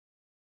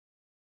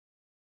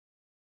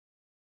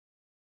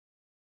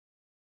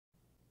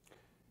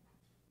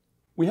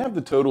We have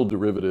the total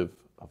derivative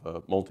of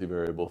a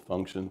multivariable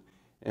function,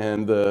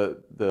 and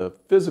the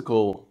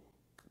physical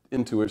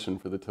intuition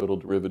for the total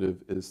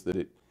derivative is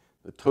that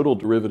the total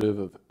derivative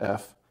of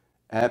f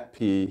at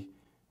p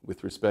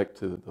with respect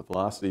to the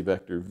velocity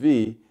vector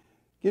v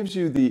gives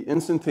you the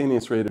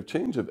instantaneous rate of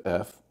change of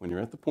f when you're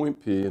at the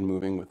point p and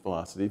moving with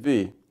velocity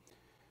v.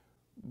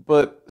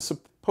 But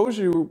suppose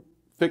you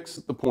fix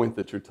the point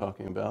that you're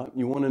talking about.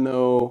 You want to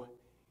know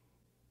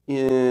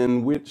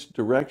in which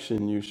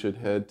direction you should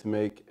head to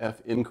make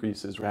f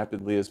increase as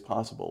rapidly as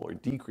possible or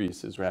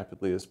decrease as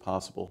rapidly as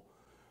possible.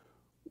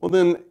 Well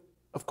then,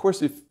 of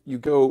course, if you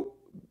go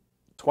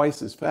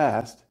twice as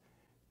fast,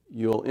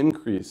 you'll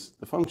increase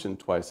the function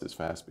twice as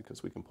fast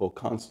because we can pull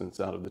constants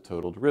out of the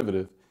total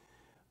derivative.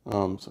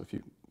 So if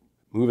you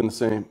move in the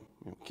same,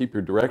 keep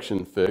your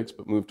direction fixed,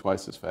 but move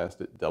twice as fast,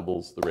 it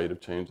doubles the rate of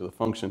change of the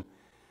function.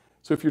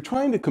 So if you're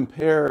trying to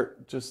compare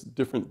just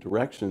different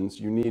directions,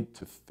 you need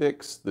to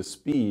fix the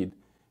speed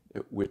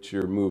at which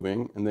you're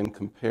moving and then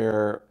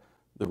compare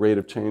the rate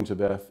of change of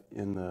f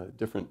in the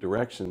different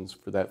directions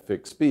for that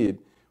fixed speed.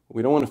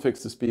 We don't want to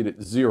fix the speed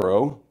at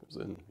 0, because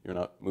then you're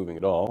not moving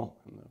at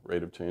all, and the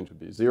rate of change would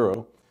be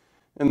 0.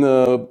 And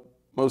the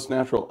most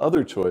natural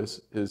other choice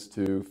is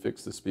to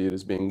fix the speed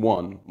as being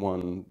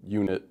 1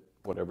 unit,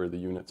 whatever the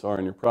units are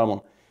in your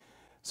problem.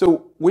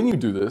 So when you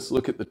do this,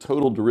 look at the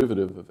total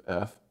derivative of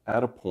f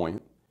at a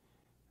point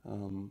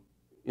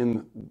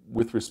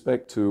with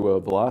respect to a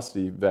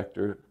velocity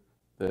vector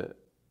that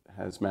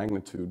has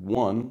magnitude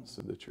 1,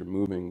 so that you're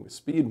moving with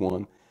speed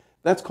 1.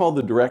 That's called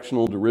the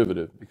directional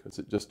derivative because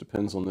it just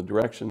depends on the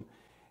direction.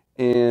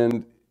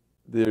 And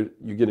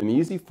you get an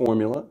easy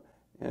formula,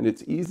 and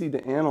it's easy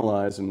to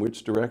analyze in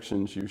which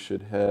directions you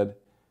should head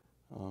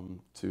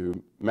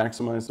to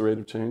maximize the rate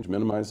of change,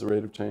 minimize the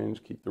rate of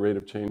change, keep the rate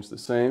of change the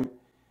same.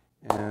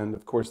 And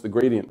of course, the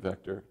gradient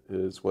vector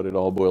is what it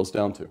all boils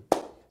down to.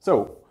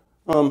 So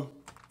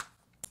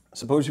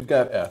suppose you've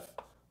got f,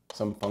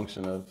 some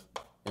function of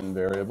n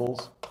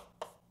variables,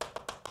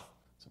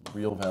 some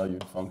real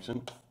valued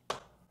function.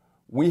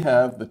 We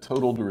have the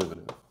total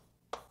derivative.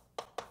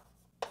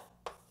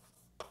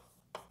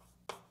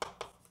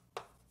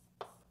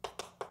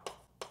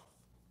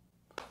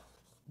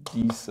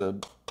 D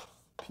sub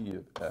p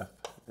of f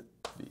at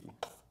v.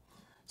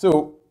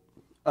 So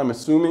I'm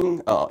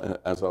assuming,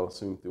 as I'll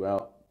assume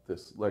throughout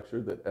this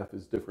lecture, that f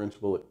is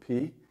differentiable at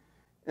p,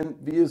 and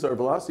v is our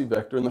velocity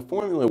vector, and the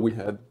formula we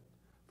had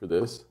for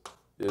this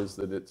is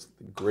that it's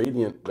the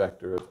gradient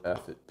vector of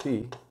f at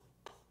p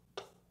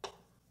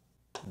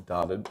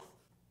dotted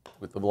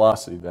with the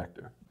velocity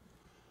vector.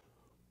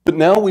 But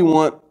now we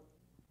want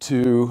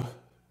to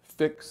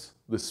fix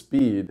the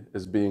speed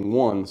as being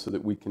 1 so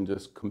that we can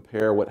just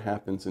compare what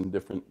happens in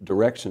different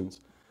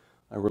directions.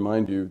 I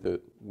remind you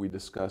that we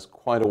discussed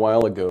quite a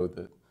while ago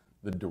that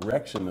the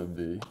direction of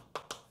v,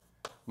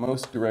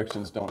 most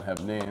directions don't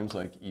have names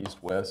like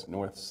east, west,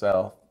 north,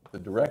 south. The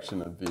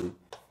direction of v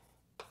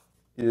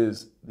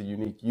is the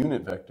unique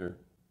unit vector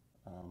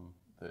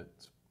that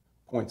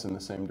points in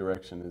the same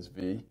direction as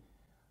v,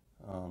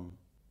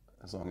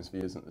 as long as v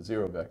isn't the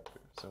 0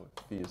 vector. So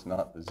if v is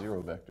not the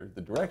 0 vector,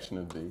 the direction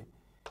of v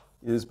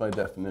is by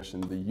definition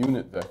the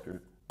unit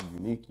vector, the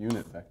unique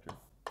unit vector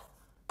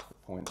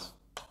that points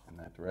in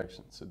that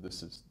direction. So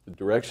this is the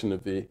direction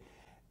of v.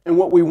 And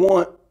what we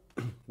want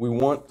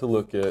to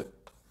look at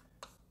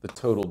the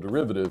total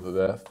derivative of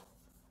f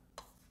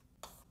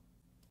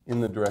in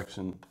the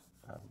direction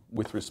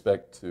with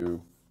respect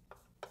to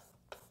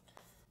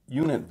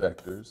unit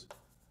vectors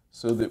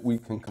so that we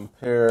can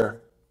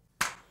compare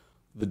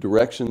the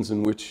directions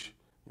in which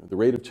the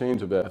rate of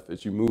change of f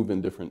as you move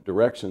in different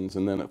directions.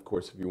 And then, of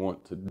course, if you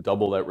want to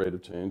double that rate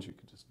of change, you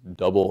could just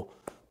double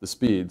the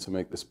speed, so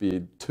make the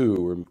speed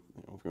 2, or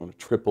if you want to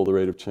triple the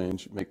rate of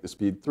change, make the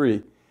speed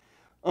 3.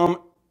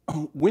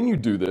 When you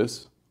do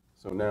this,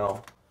 so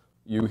now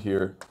u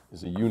here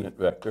is a unit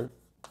vector,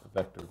 a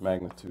vector of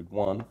magnitude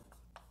 1.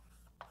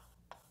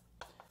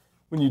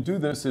 When you do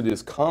this, it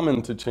is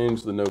common to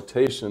change the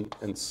notation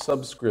and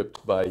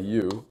subscript by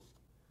u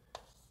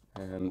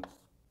and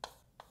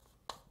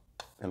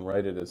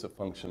write it as a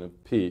function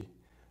of p.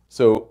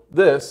 So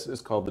this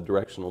is called the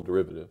directional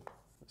derivative.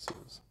 This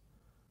is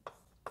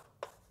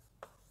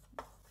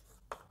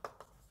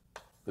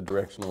the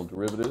directional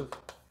derivative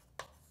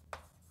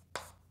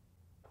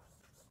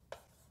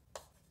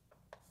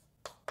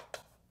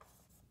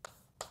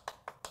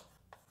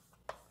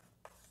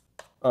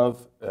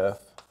of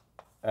f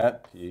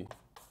at p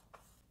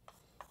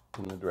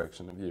in the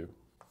direction of u.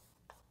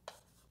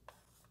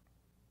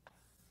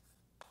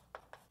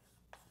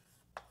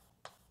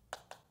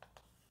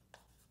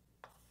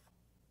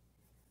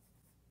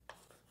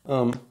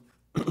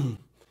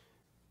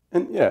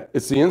 And yeah,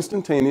 it's the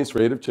instantaneous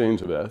rate of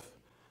change of f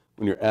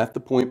when you're at the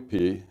point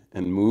P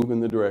and move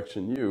in the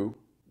direction u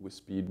with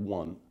speed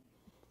 1.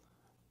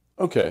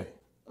 Okay,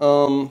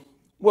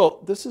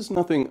 well, this is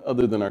nothing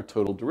other than our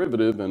total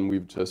derivative, and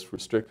we've just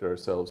restricted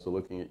ourselves to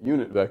looking at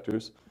unit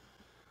vectors.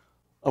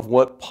 Of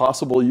what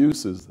possible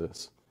use is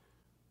this?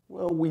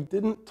 Well, we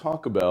didn't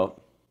talk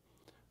about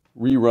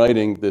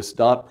rewriting this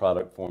dot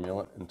product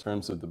formula in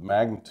terms of the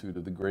magnitude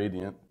of the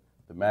gradient,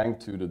 the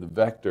magnitude of the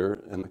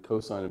vector, and the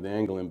cosine of the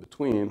angle in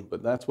between,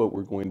 but that's what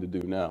we're going to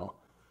do now.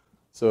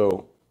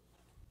 So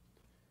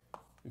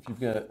if you've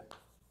got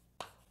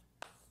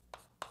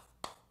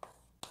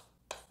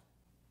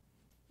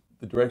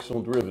the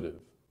directional derivative,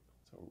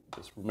 so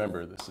just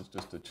remember this is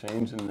just a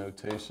change in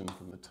notation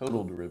from the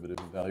total derivative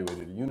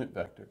evaluated a unit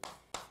vector.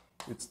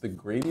 It's the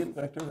gradient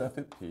vector of f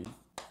at p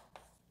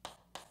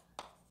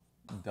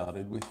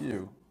dotted with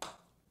u.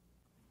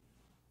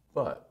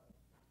 But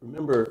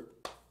remember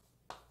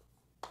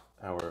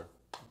our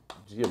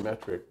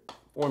geometric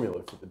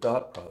formula for the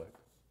dot product.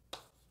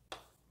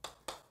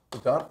 The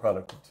dot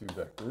product of two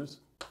vectors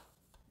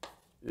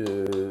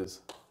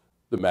is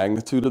the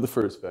magnitude of the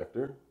first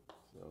vector,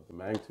 so the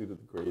magnitude of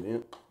the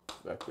gradient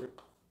vector,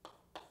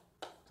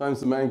 times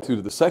the magnitude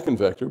of the second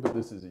vector, but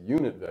this is a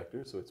unit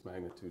vector, so its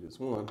magnitude is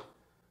 1,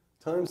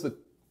 times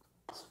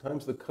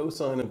the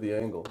cosine of the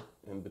angle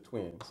in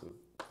between. So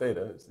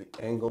theta is the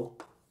angle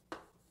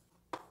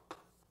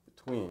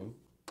between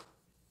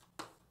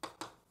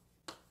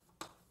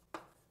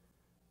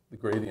the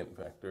gradient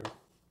vector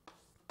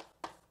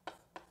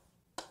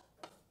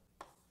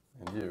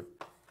and u.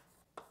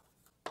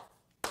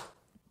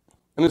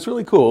 And it's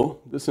really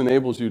cool. This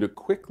enables you to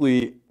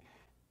quickly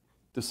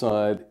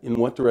decide in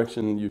what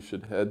direction you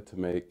should head to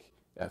make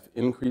f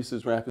increase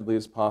as rapidly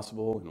as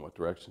possible, in what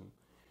direction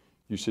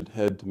you should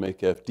head to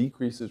make f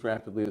decrease as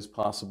rapidly as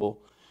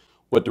possible,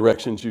 what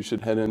directions you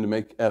should head in to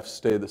make f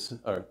stay the same,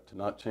 or to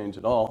not change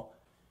at all.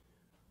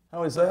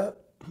 How is that?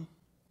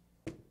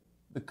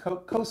 The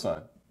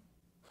cosine.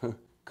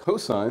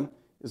 Cosine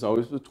is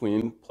always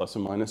between plus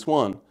and minus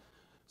 1.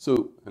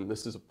 So, and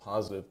this is a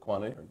positive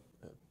quantity, or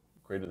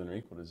greater than or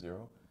equal to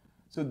 0.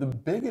 So the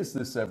biggest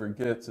this ever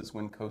gets is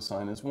when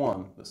cosine is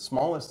 1. The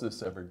smallest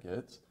this ever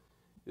gets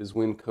is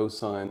when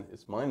cosine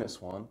is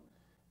minus 1.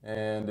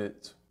 And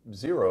it's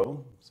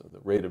 0, so the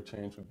rate of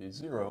change would be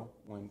 0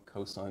 when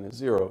cosine is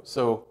 0.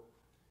 So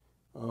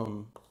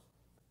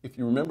if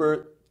you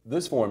remember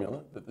this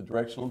formula, that the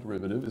directional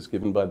derivative is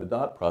given by the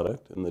dot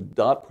product, and the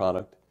dot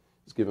product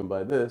is given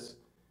by this,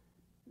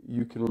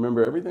 you can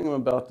remember everything I'm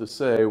about to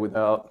say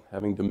without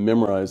having to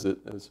memorize it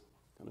as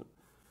kind of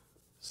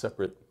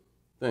separate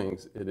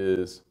things. It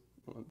is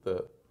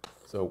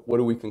so what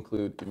do we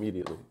conclude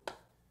immediately?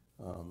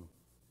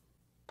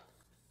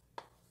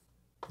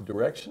 The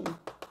direction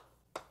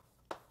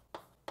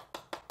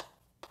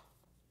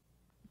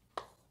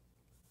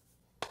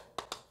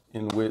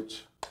in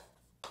which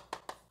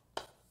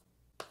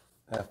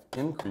f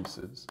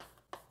increases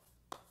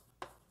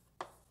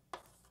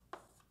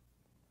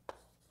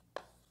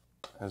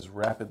as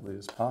rapidly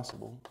as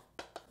possible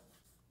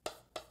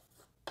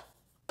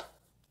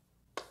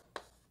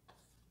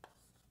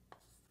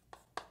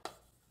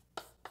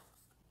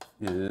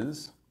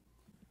is,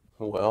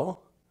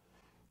 well,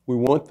 we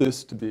want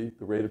this to be,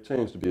 the rate of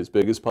change to be as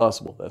big as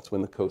possible. That's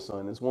when the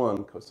cosine is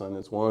 1. Cosine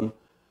is 1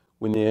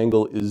 when the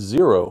angle is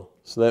 0.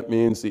 So that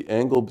means the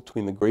angle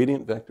between the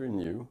gradient vector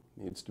and u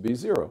needs to be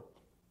 0.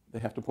 They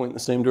have to point in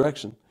the same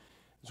direction.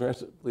 As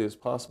rapidly as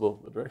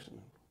possible, the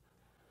direction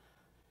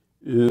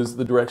is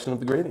the direction of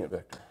the gradient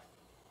vector.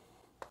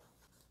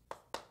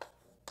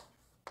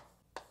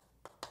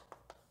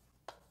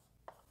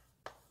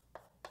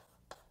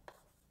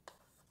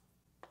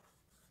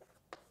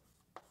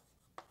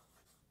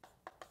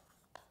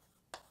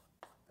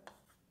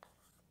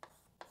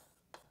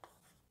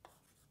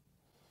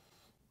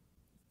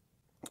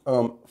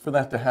 For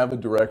that to have a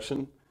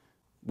direction,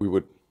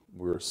 we're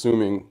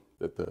assuming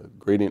that the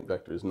gradient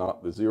vector is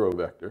not the 0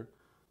 vector.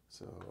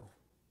 So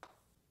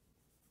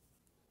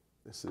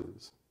this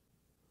is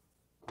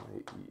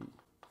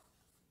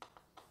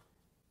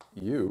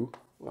u,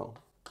 well,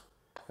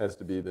 has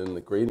to be then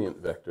the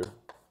gradient vector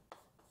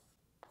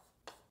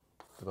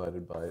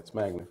divided by its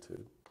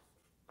magnitude.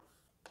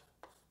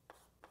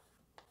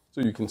 So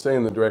you can say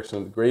in the direction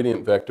of the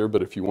gradient vector,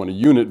 but if you want a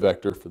unit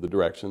vector for the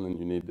direction, then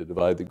you need to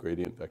divide the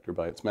gradient vector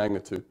by its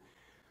magnitude.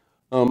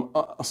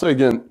 I'll say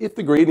again, if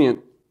the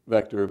gradient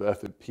vector of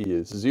f at p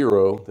is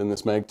 0, then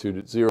this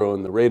magnitude is 0,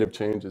 and the rate of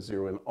change is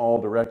 0 in all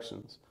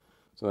directions.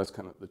 So that's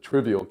kind of the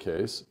trivial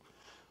case.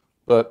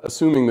 But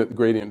assuming that the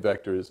gradient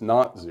vector is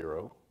not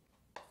 0,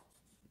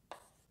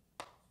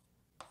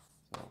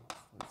 so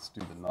let's do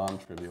the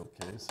non-trivial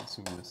case,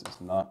 assuming this is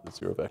not the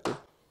 0 vector,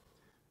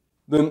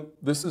 then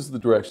this is the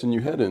direction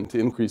you head in to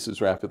increase as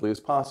rapidly as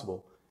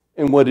possible.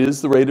 And what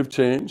is the rate of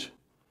change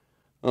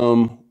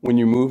when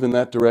you move in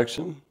that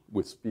direction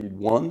with speed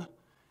 1?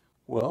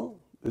 Well,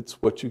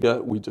 it's what you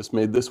got. We just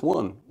made this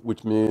 1,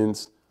 which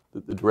means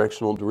that the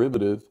directional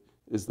derivative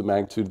is the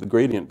magnitude of the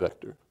gradient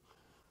vector.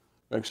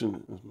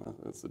 Direction,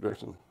 that's the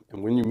direction.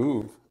 And when you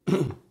move,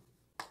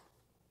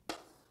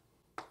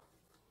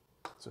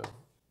 so,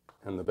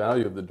 and the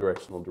value of the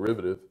directional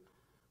derivative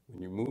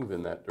when you move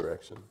in that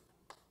direction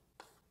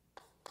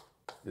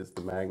is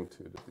the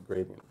magnitude of the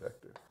gradient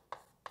vector.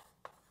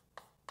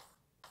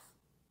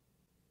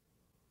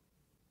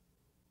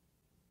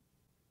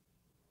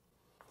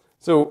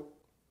 So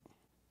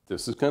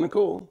this is kind of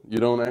cool. You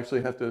don't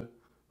actually have to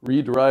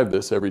rederive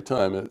this every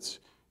time.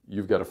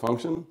 You've got a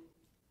function.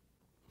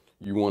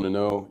 You want to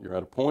know you're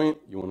at a point.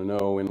 You want to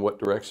know in what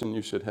direction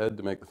you should head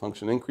to make the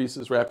function increase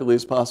as rapidly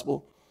as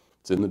possible.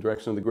 It's in the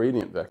direction of the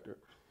gradient vector.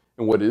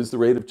 And what is the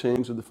rate of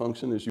change of the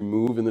function as you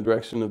move in the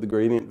direction of the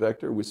gradient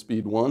vector with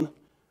speed 1?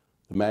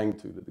 The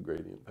magnitude of the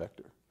gradient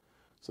vector.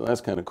 So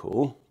that's kind of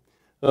cool.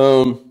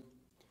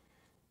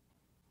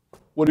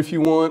 What if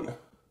you want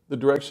the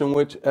direction in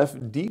which f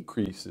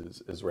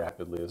decreases as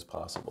rapidly as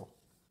possible?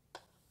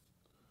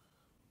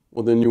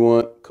 Well, then you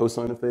want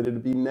cosine of theta to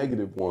be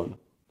 -1.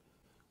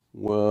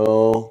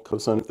 Well,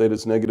 cosine of theta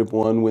is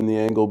 -1 when the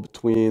angle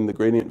between the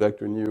gradient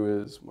vector and u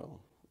is, well,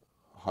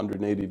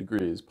 180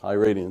 degrees, pi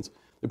radians.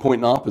 They point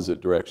in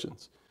opposite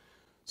directions.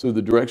 So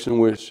the direction in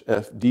which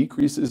f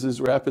decreases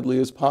as rapidly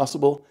as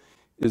possible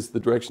is the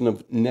direction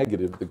of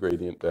negative the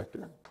gradient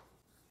vector.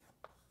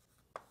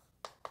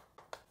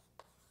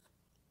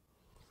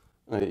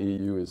 i.e.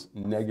 u is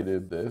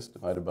negative this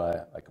divided by,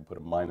 I could put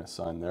a minus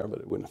sign there, but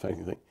it wouldn't affect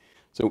anything.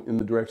 So in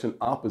the direction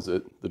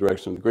opposite the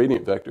direction of the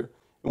gradient vector.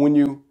 And when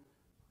you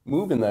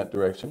move in that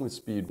direction with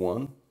speed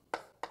 1,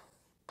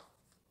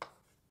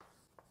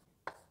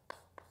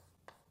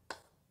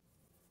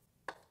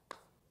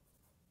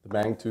 the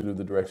magnitude of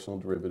the directional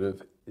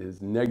derivative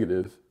is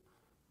negative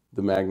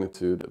the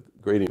magnitude of the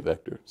gradient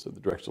vector. So the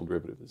directional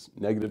derivative is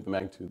negative the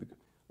magnitude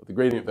of the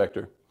gradient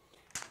vector.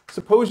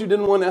 Suppose you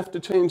didn't want f to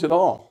change at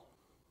all.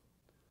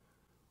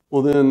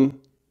 Well then,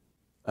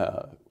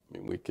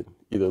 we could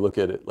either look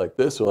at it like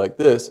this or like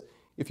this.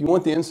 If you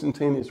want the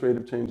instantaneous rate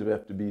of change of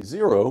f to be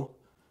 0,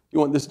 you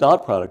want this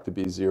dot product to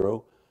be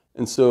 0.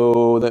 And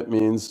so that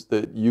means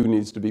that u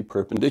needs to be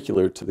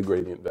perpendicular to the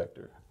gradient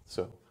vector.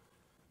 So,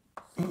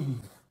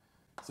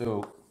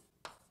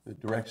 the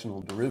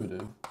directional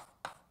derivative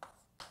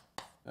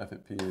f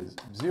at p is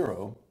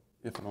 0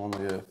 if and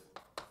only if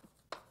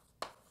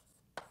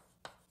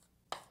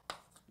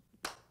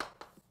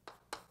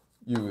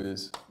u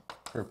is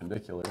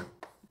perpendicular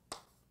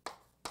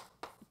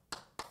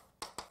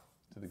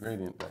to the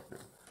gradient vector.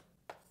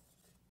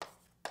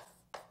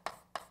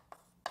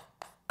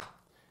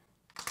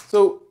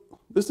 So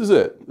this is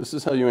it. This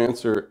is how you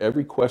answer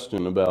every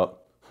question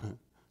about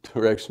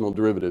directional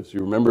derivatives.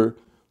 You remember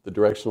the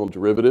directional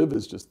derivative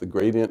is just the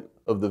gradient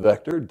of the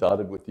vector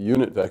dotted with the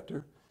unit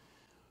vector.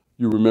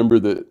 You remember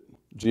that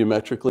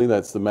geometrically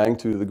that's the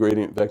magnitude of the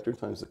gradient vector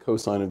times the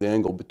cosine of the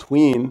angle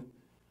between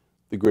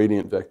the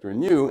gradient vector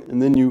and u,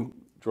 and then you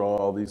draw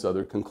all these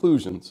other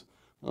conclusions,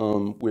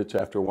 which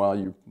after a while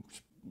you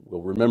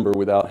will remember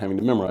without having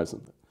to memorize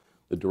them.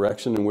 The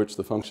direction in which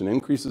the function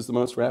increases the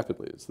most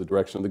rapidly is the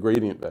direction of the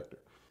gradient vector.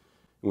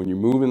 And when you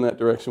move in that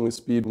direction with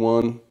speed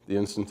 1, the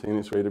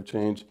instantaneous rate of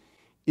change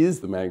is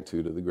the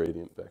magnitude of the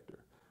gradient vector.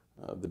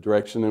 The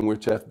direction in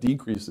which f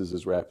decreases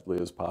as rapidly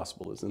as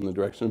possible is in the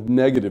direction of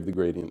negative the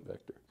gradient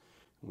vector.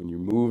 When you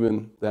move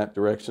in that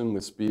direction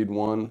with speed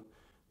 1,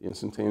 the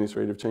instantaneous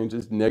rate of change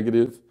is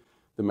negative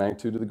the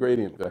magnitude of the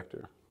gradient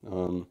vector.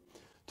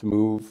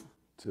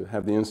 To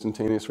have the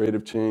instantaneous rate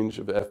of change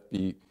of f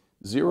be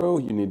 0,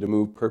 you need to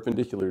move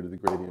perpendicular to the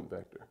gradient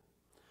vector.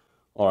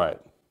 All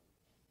right,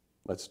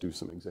 let's do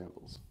some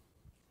examples.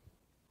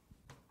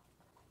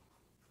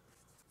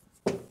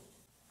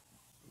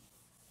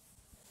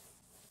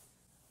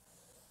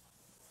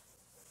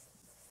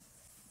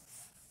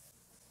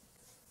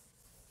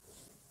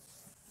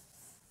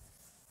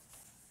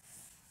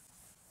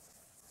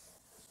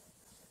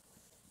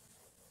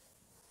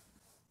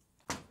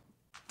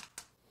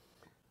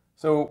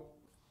 So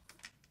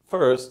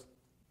first,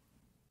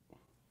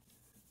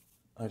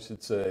 I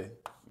should say,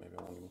 maybe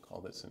I won't even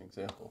call this an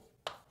example.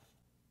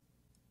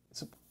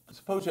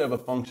 Suppose you have a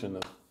function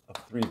of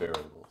 3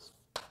 variables.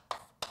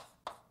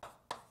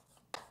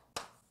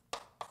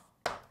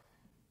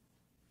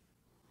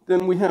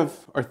 Then we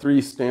have our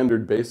 3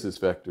 standard basis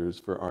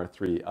vectors for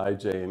R3, I,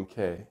 J, and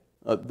K.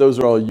 Those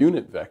are all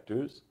unit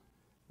vectors.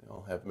 They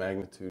all have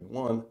magnitude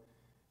 1.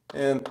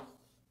 And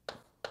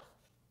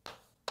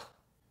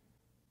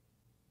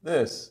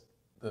this,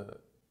 the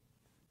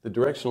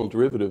directional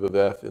derivative of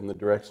f in the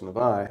direction of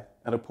I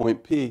at a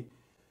point P,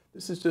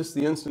 this is just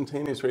the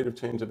instantaneous rate of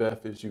change of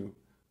f as you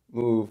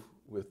move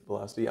with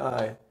velocity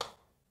I.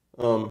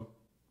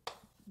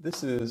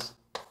 This is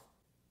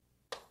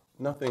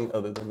nothing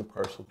other than the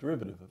partial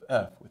derivative of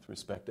f with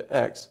respect to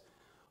x.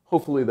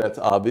 Hopefully that's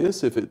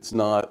obvious. If it's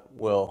not,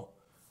 well,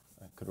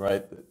 I could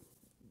write that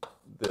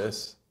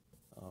this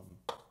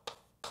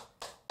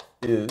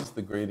is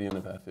the gradient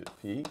of f at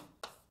P.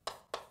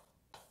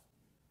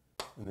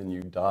 And then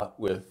you dot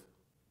with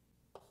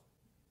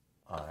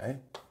I,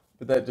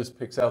 but that just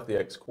picks out the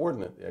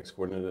x-coordinate. The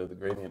x-coordinate of the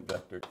gradient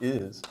vector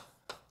is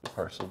the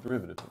partial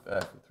derivative of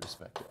f with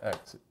respect to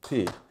x at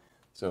P.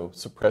 So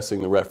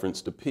suppressing the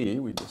reference to P,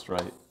 we just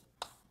write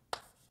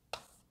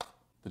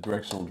the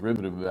directional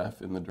derivative of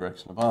f in the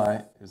direction of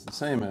I is the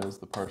same as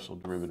the partial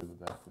derivative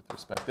of f with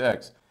respect to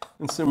x.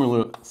 And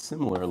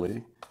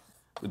similarly,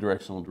 the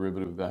directional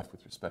derivative of f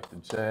with respect to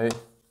j is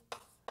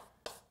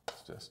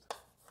just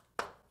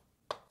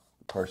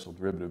partial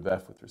derivative of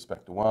f with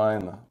respect to y,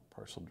 and the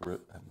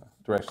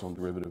directional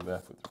derivative of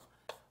f with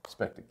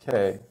respect to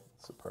k.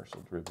 It's the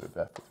partial derivative of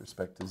f with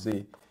respect to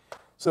z.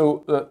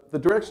 So the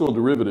directional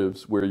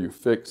derivatives where you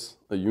fix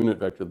a unit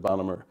vector at the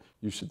bottom are,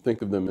 you should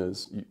think of them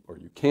as, or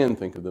you can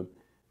think of them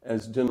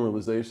as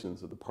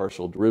generalizations of the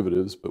partial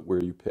derivatives, but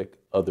where you pick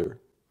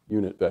other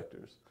unit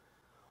vectors.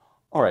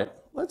 All right,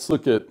 let's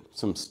look at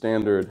some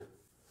standard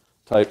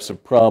types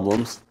of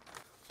problems.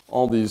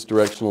 All these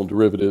directional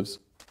derivatives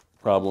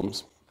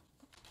problems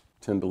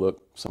tend to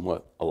look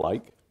somewhat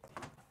alike.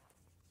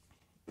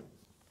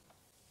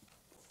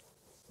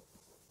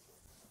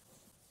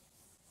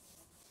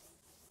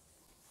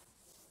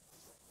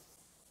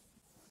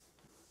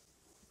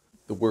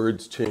 The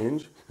words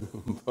change,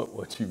 but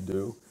what you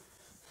do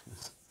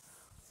is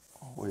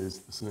always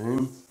the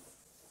same.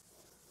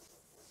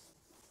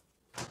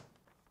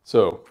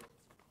 So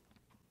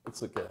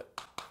let's look at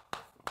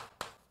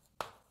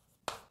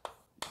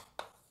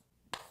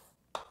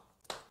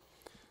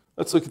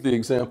the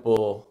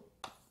example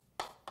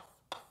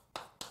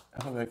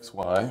f of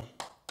xy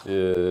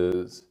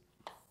is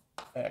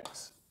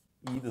x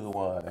e to the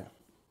y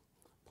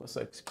plus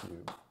x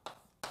cubed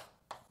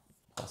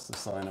plus the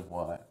sine of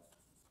y.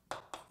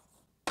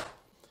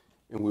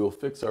 And we will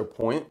fix our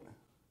point.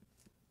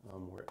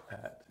 We're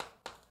at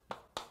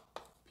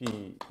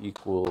p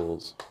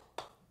equals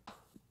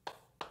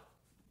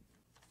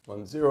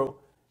 1, 0.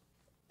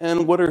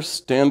 And what are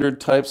standard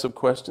types of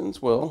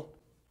questions? Well,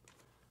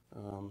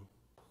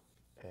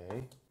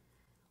 A,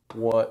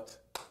 what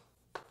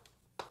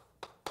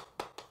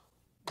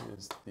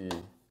is the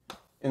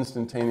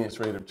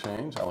instantaneous rate of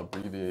change? I'll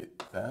abbreviate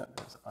that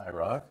as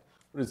IROC.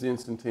 What is the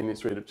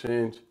instantaneous rate of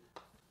change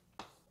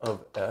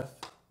of f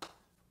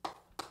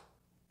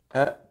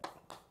at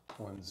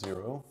 1,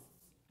 0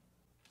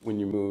 when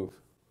you move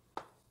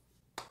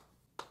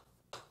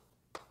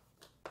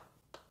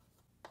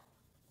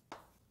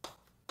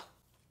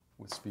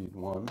with speed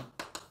 1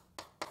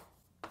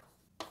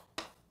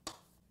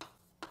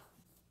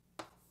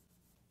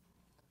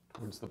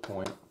 towards the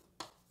point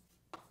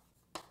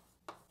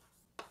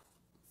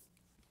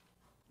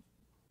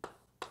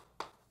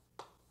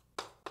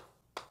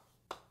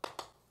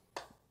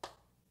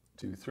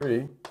 2,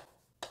 3.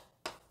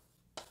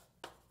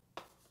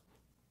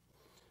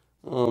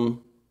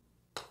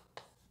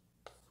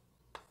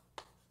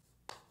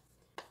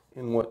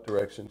 In what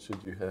direction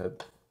should you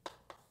head?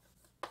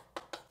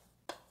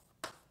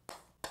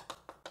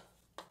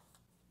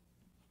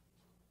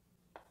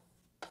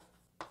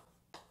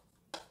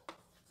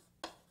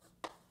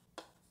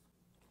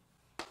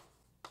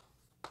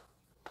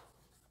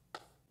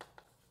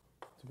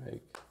 To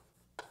make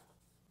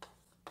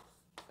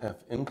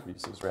f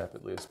increase as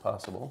rapidly as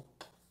possible.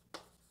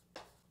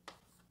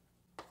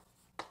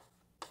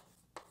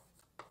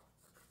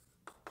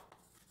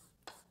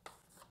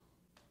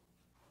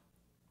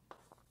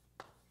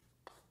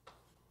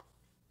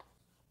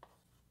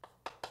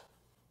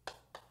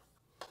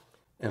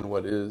 And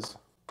what is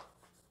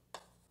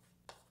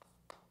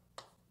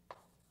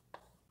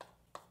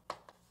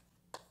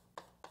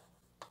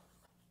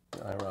the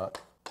IROC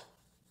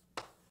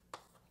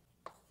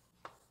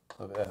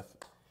of f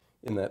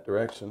in that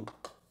direction?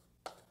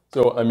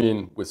 So, I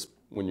mean,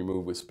 when you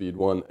move with speed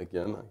 1,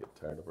 again, I get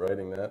tired of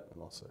writing that.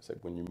 And also I say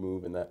when you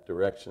move in that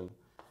direction,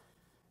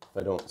 if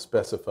I don't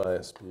specify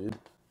a speed,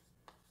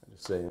 I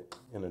just say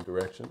in a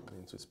direction, it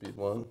means with speed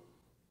 1.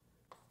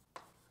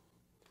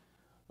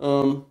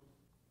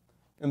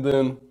 And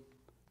then,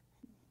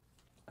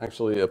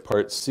 actually, a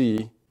part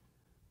C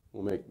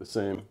will make the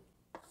same.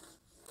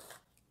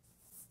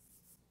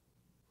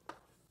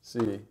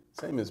 C,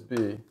 same as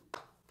B.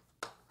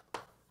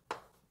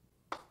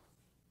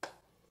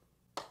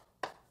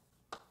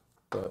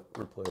 But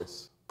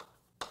replace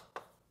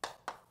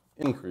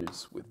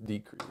increase with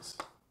decrease.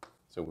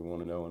 So we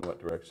want to know in what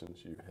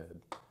directions you head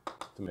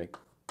to make,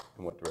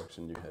 in what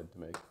direction you head to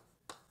make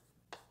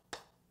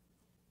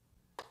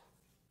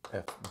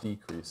f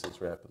decrease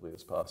as rapidly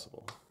as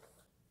possible.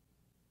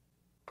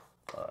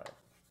 All right.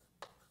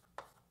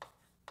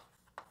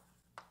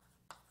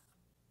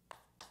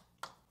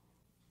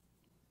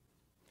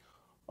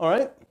 All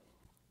right.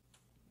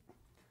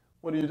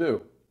 What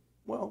do?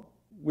 Well,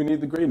 we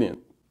need the gradient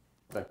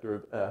vector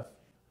of f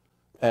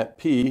at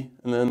p,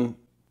 and then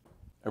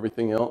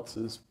everything else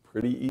is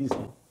pretty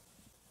easy.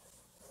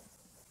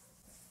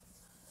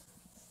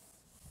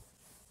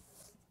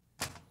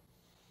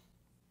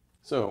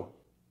 So,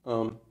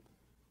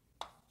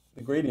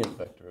 the gradient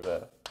vector of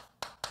f,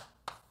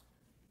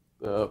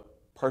 the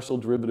partial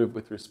derivative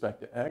with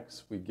respect to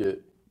x, we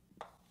get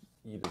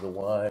e to the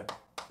y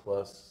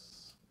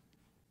plus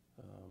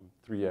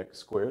 3x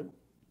squared.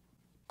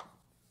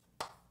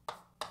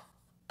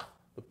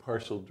 The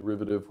partial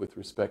derivative with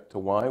respect to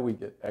y, we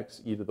get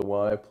x e to the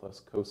y plus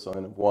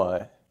cosine of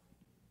y.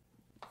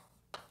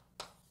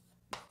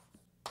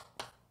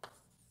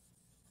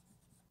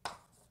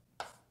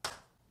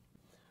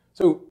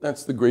 So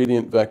that's the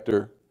gradient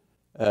vector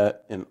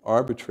at an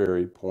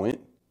arbitrary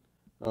point.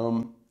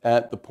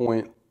 At the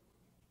point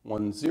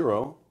 1,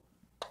 0,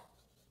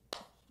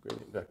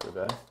 gradient vector of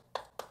f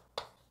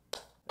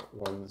at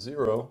 1,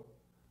 0,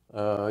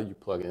 you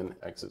plug in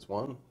x is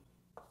 1,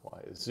 y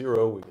is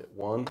 0, we get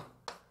 1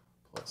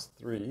 plus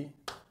 3,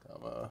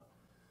 comma,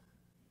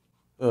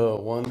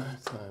 1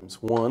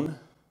 times 1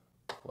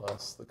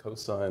 plus the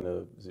cosine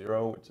of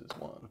 0, which is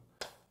 1.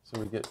 So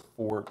we get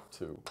 4,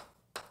 2.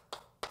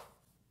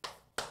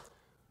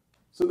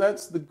 So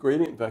that's the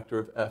gradient vector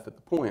of f at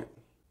the point.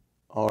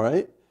 All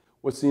right?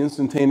 What's the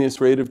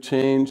instantaneous rate of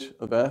change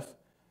of f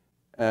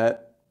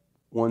at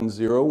 1,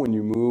 0 when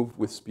you move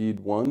with speed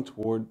 1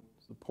 toward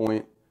the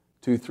point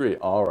 2, 3?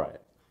 All right.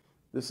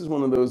 This is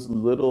one of those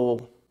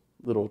little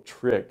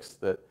tricks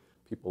that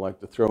people like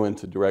to throw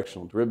into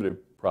directional derivative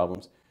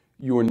problems.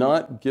 You are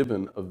not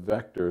given a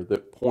vector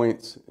that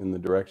points in the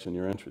direction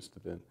you're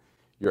interested in.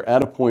 You're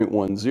at a point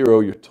 1, 0.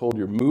 You're told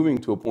you're moving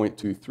to a point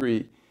 2,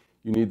 3.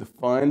 You need to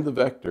find the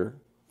vector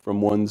from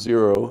 1,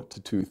 0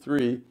 to 2,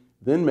 3,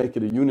 then make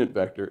it a unit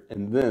vector,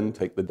 and then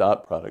take the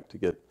dot product to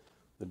get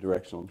the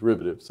directional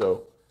derivative.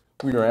 So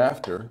we are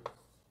after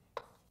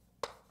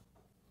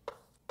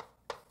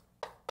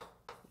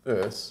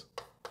this,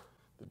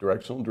 the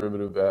directional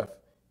derivative of f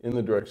in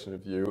the direction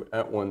of u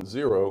at 1,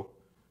 0,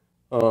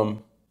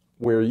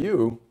 where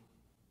u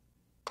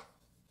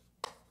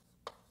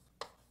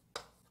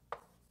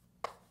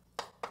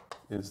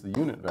is the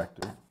unit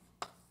vector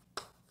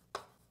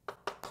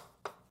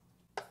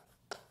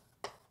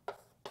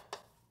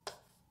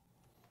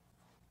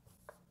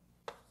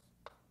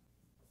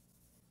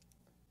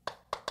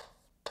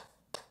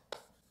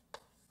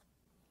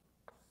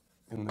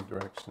in the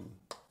direction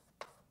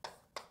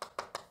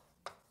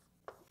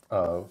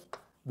of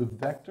the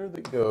vector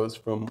that goes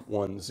from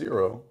 1,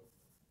 0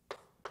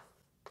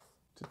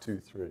 to 2,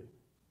 3.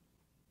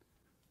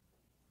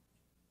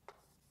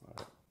 All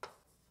right.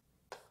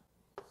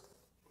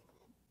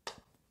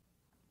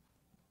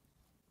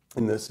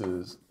 And this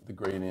is the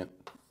gradient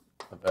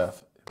of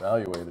f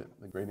evaluated,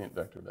 the gradient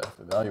vector of f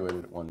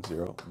evaluated at 1,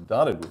 0,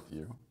 dotted with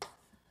u.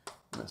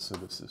 So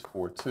this is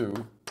 4, 2,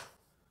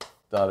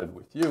 dotted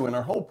with u. And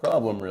our whole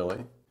problem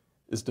really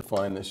is to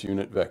find this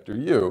unit vector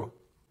u.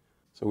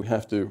 So we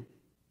have to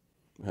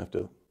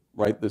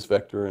write this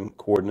vector in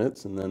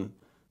coordinates and then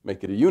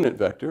make it a unit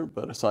vector.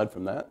 But aside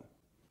from that,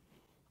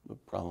 the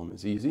problem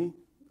is easy.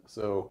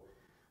 So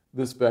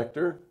this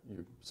vector,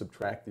 you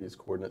subtract these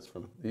coordinates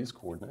from these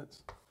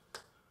coordinates.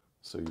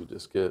 So you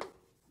just get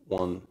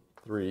 1,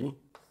 3.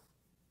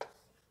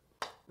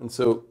 And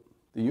so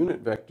the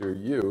unit vector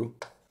u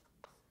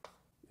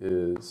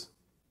is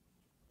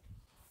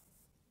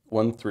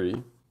 1,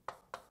 3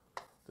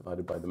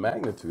 divided by the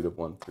magnitude of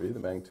 1, 3. The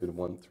magnitude of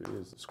 1, 3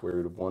 is the square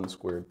root of 1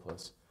 squared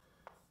plus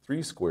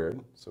 3 squared.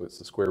 So it's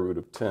the square root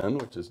of 10,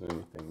 which isn't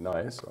anything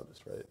nice. So I'll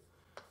just write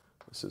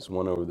this is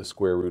 1 over the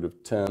square root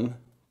of 10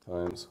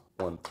 times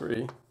 1,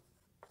 3.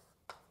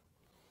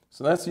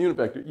 So that's the unit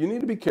vector. You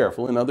need to be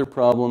careful. In other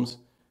problems,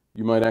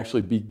 you might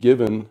actually be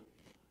given,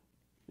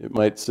 it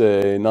might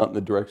say not in the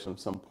direction of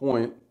some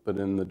point, but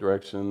in the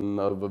direction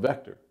of a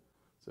vector.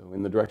 So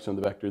in the direction of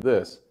the vector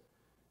this.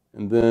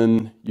 And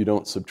then you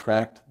don't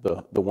subtract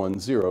the 1,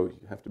 0.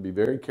 You have to be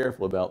very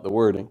careful about the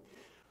wording.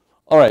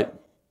 All right,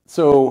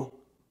 so,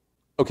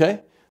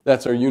 okay,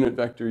 that's our unit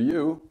vector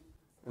u.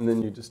 And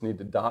then you just need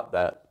to dot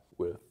that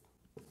with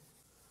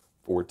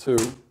 4, 2.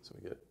 So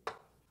we get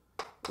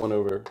 1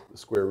 over the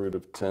square root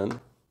of 10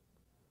 times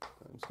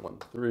 1,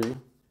 3. You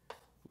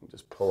can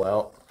just pull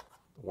out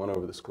the 1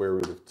 over the square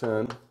root of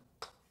 10.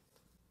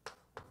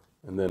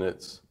 And then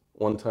it's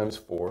 1 times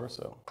 4,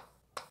 so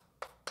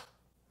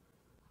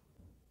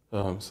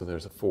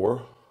there's a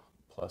 4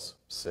 plus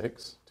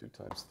 6, 2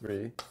 times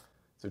 3.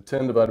 So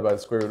 10 divided by the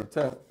square root of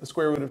 10, the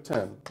square root of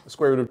 10. The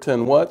square root of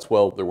 10 what's?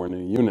 Well, there weren't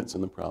any units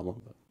in the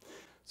problem.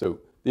 So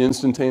the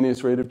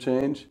instantaneous rate of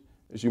change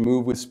as you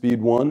move with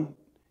speed 1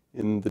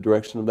 in the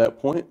direction of that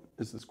point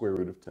is the square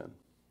root of 10.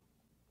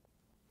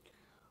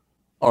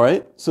 All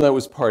right, so that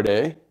was part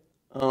A.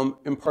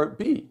 In part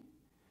B,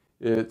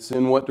 it's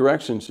in what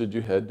direction should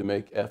you head to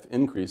make f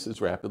increase as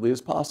rapidly as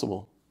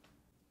possible?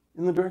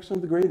 In the direction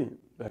of the gradient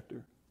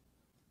vector.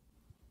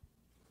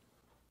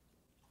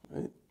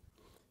 Right?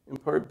 In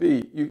part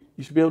B, you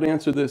should be able to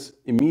answer this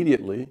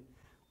immediately.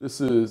 This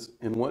is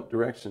in what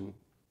direction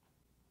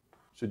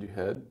should you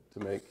head to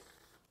make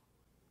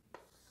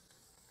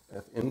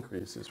f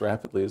increase as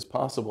rapidly as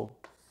possible?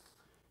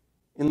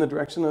 In the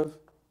direction of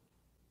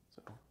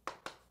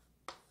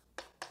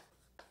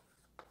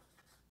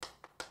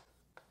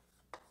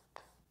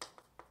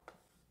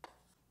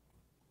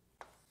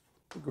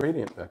the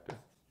gradient vector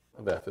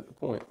of f at the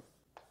point.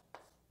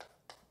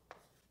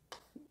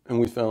 And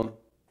we found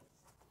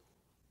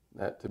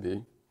that to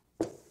be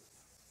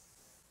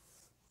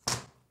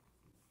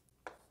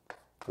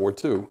 4,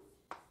 2.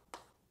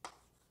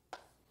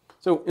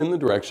 So in the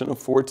direction of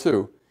 4,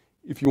 2.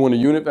 If you want a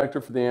unit vector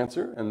for the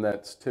answer, and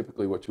that's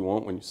typically what you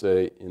want when you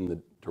say in the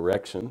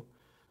direction,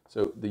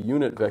 so the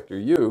unit vector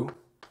u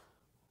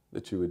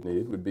that you would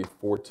need would be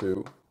 4,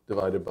 2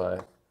 divided by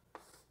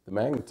the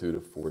magnitude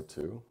of 4,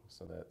 2.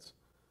 So that's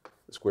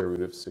the square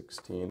root of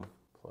 16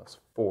 plus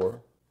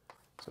 4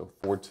 So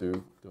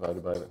 4/2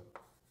 divided by the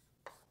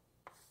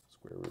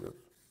square root of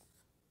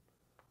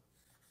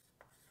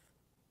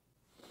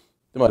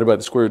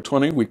square root of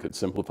 20. We could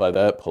simplify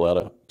that, pull out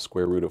a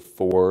square root of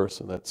 4,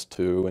 so that's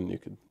 2, and you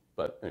could,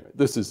 but anyway,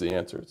 this is the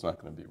answer. It's not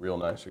going to be real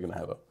nice. You're going to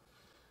have a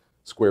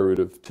square root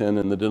of 10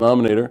 in the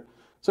denominator.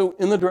 So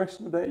in the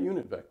direction of that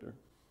unit vector,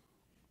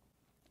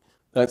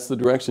 that's the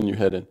direction you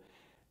head in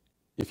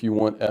if you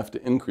want f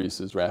to increase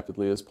as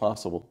rapidly as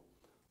possible.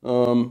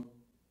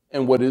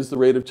 And what is the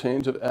rate of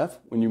change of f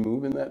when you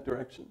move in that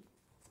direction?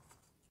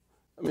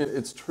 I mean,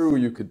 it's true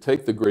you could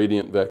take the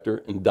gradient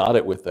vector and dot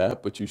it with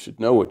that, but you should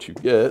know what you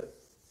get.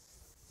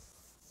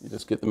 You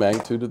just get the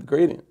magnitude of the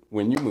gradient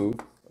when you move,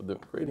 of the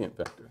gradient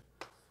vector.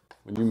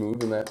 When you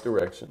move in that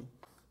direction,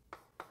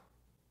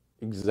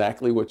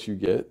 exactly what you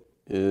get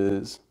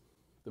is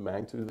the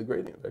magnitude of the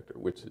gradient vector,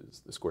 which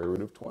is the square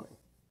root of 20.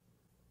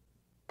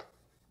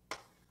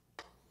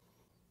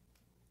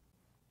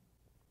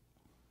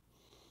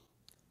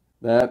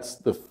 That's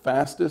the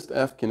fastest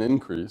f can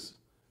increase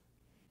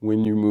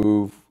when you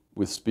move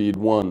with speed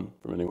 1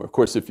 from anywhere. Of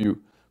course, if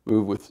you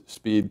move with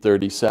speed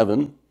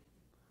 37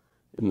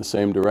 in the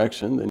same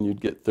direction, then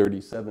you'd get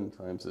 37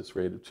 times this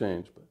rate of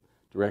change. But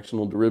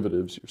directional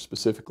derivatives, you're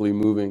specifically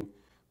moving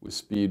with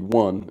speed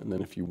 1, and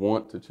then if you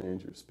want to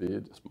change your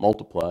speed, just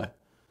multiply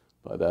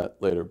by that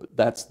later. But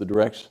that's the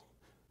direction.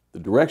 The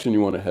direction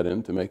you want to head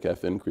in to make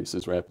f increase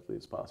as rapidly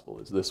as possible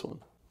is this one.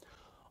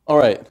 All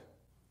right,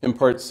 in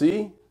part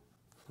C,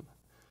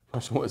 the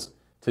question was,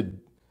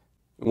 in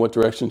what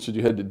direction should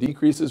you head to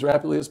decrease as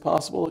rapidly as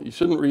possible? You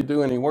shouldn't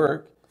redo any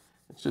work.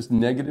 It's just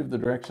negative the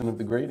direction of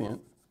the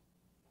gradient.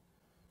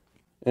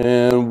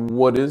 And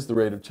what is the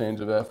rate of change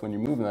of f when you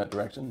move in that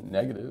direction?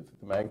 Negative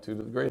the magnitude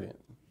of the gradient.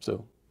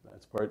 So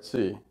that's part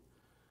C.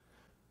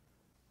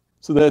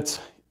 So that's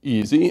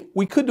easy.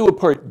 We could do a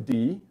part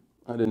D.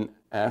 I didn't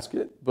ask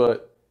it,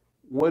 but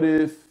what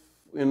if,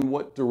 in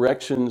what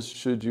directions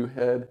should you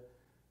head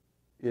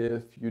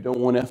if you don't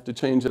want f to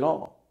change at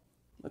all?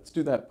 Let's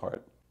do that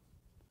part.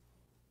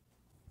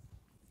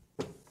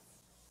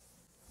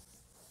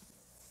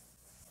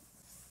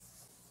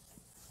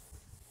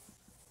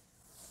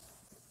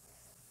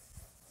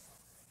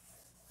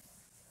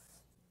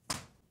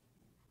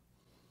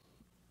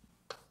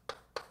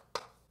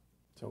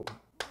 So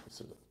this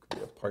could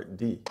be a part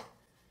D.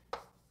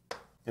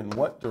 In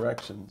what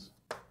directions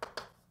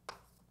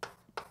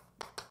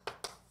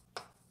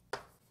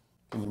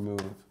can you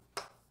move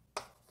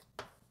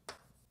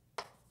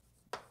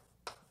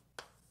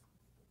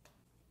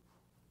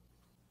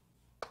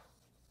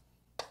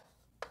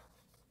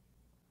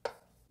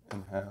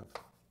and have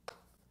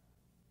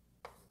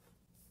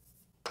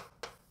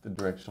the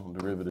directional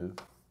derivative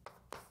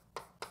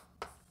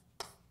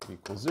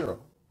equal 0,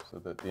 so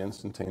that the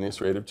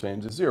instantaneous rate of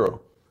change is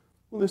 0?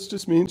 Well, this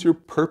just means you're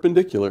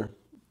perpendicular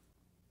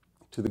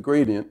to the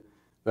gradient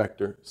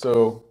vector.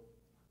 So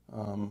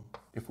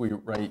if we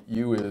write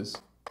u as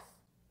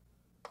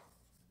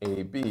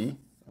AB, and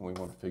we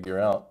want to figure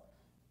out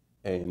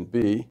A and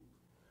B,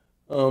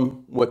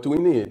 what do we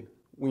need?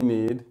 We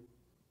need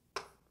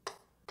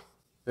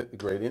that the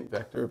gradient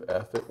vector of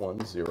f at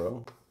 1,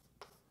 0,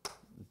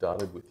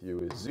 dotted with u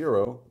is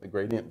 0. The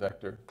gradient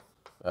vector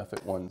of f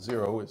at 1,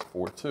 0 is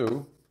 4,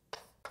 2.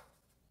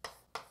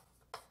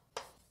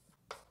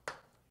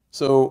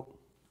 So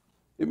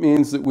it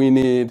means that we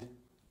need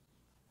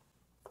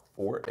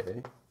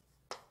 4a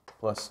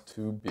plus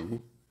 2b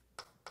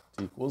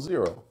to equal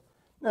 0.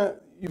 Now,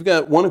 you've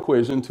got one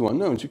equation, two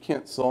unknowns. You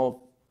can't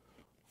solve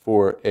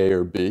for a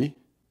or b,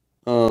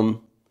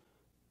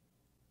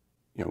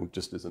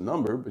 just as a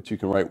number, but you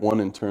can write one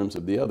in terms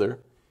of the other.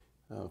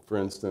 For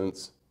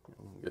instance,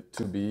 we get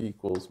 2b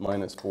equals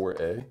minus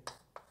 4a.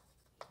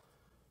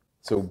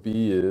 So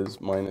b is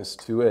minus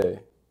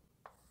 2a.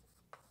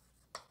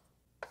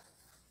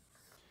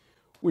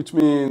 Which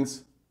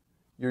means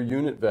your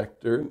unit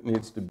vector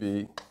needs to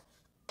be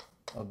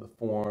of the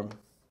form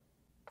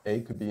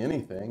a could be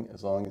anything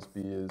as long as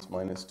b is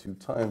minus 2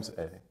 times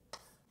a.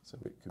 So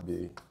it could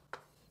be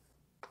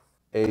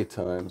a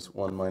times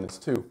 1 minus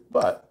 2.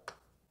 But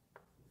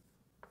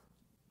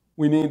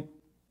we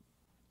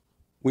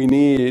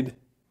need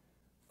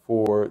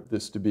for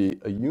this to be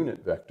a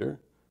unit vector.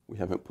 We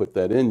haven't put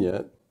that in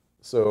yet.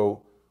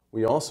 So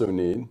we also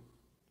need,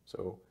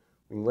 so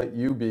we can let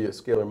u be a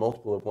scalar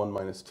multiple of 1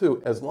 minus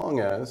 2 as long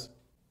as,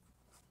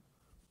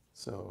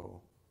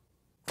 so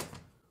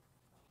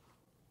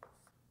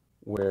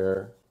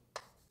where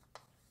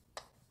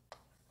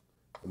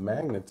the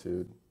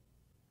magnitude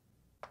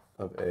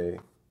of a,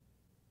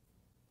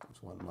 which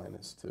is 1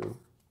 minus 2,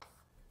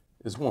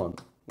 is 1.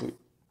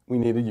 We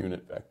need a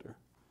unit vector.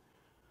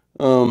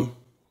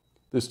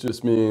 This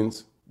just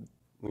means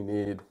we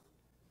need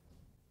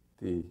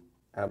the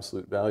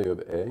absolute value of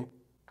a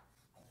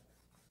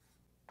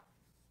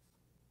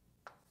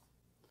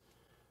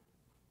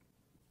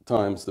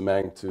times the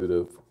magnitude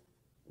of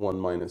 1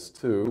 minus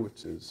 2,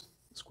 which is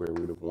the square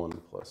root of 1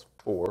 plus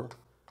 4,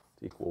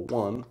 to equal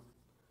 1.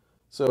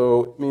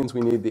 So it means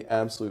we need the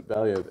absolute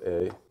value of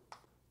a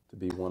to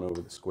be 1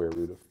 over the square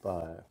root of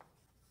 5.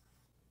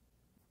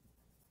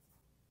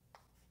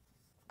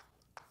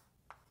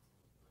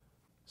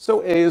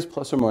 So a is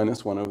plus or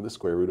minus 1 over the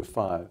square root of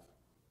 5.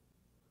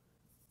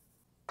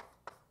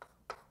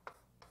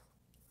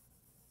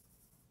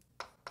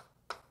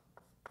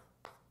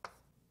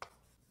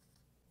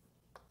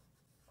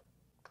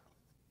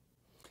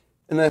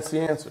 And that's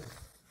the answer.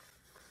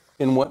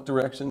 In what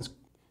directions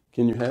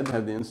can your head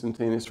have the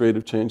instantaneous rate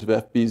of change of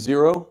f be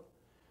 0?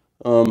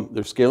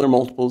 They're scalar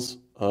multiples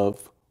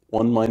of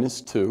 1 minus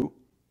 2.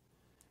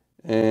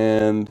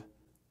 And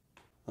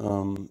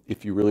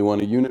if you really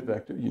want a unit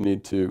vector, you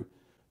need to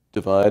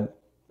divide.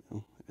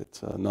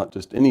 It's not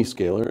just any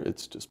scalar,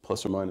 it's just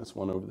plus or minus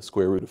 1 over the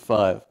square root of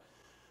 5.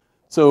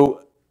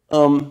 So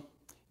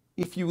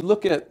if you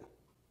look at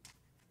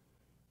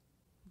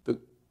the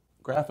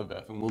graph of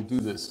f, and we'll do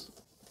this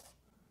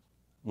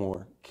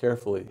more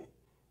carefully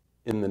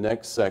in the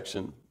next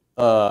section.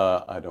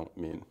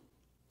 Actually,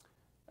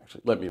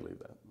 let me leave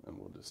that, and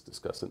we'll just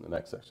discuss it in the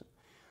next section.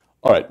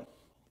 All right,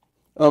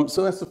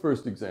 so that's the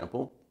first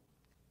example.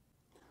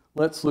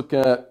 Let's look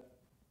at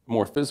a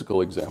more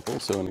physical example,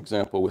 so an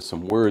example with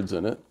some words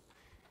in it.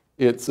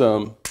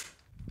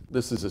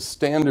 This is a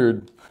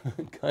standard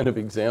kind of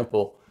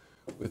example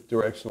with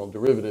directional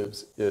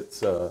derivatives.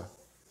 It's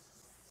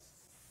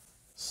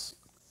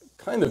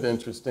kind of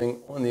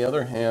interesting. On the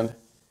other hand,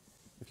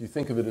 if you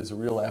think of it as a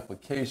real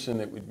application,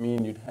 it would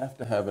mean you'd have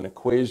to have an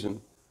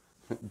equation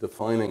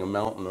defining a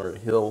mountain or a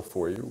hill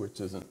for you,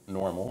 which isn't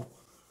normal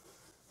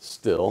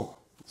still.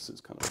 This is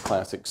kind of a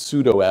classic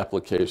pseudo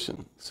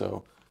application.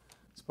 So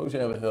suppose you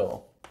have a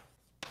hill.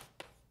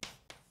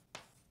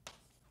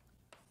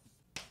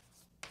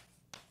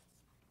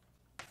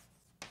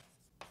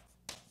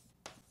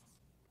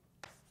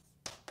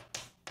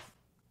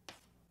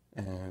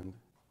 And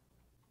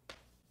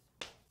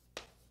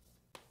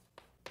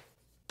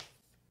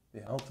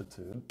the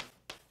altitude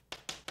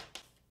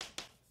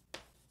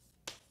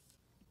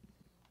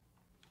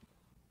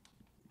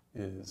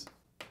is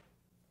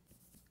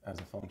as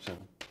a function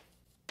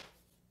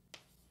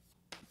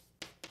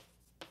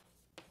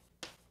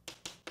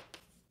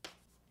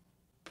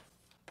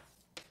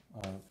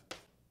of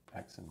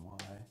x and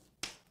y,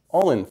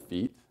 all in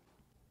feet.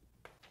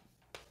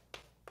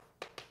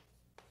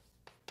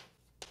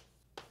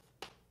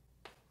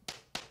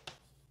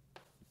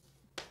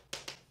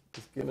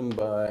 Is given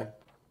by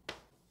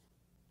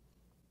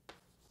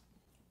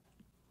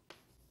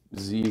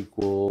z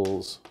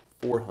equals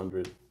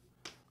 400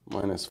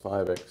 minus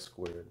 5x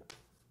squared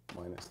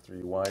minus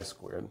 3y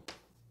squared.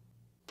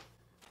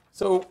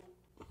 So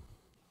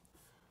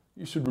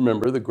you should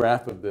remember the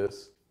graph of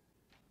this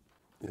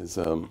is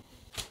an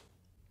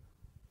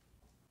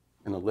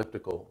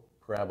elliptical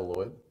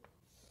paraboloid.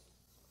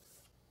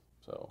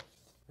 So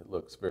it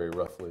looks very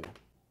roughly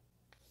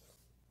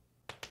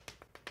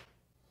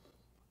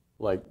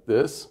like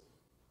this.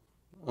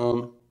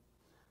 So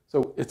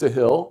it's a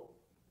hill.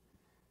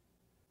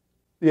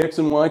 The x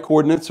and y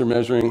coordinates are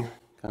measuring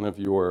kind of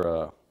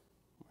your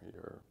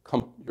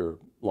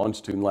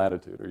longitude and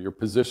latitude, or your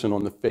position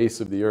on the face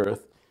of the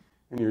Earth,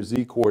 and your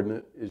z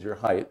coordinate is your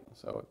height,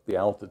 so the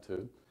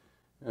altitude.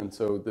 And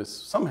so this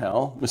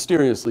somehow,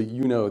 mysteriously,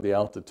 you know the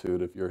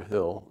altitude of your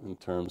hill in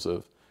terms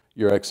of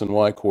your x and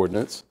y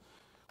coordinates.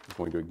 I'm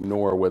going to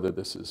ignore whether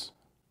this is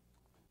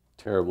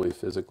terribly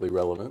physically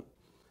relevant.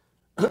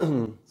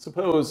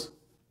 Suppose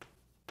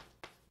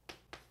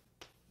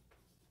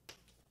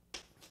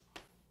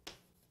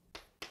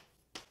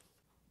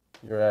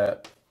you're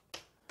at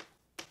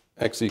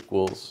x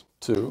equals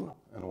 2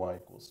 and y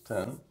equals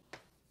 10.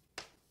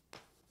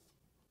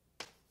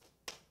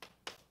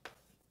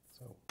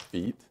 So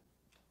feet.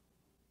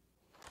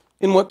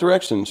 In what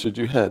direction should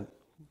you head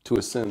to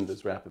ascend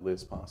as rapidly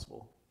as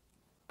possible?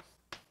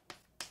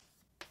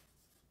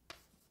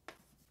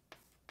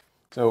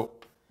 So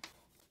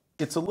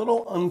it's a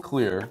little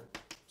unclear,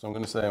 so I'm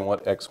going to say in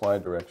what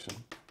xy direction.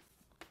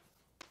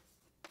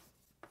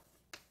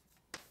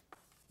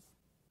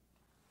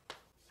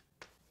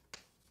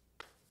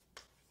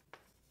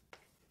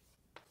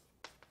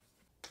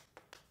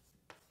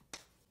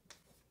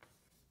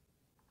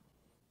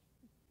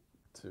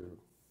 To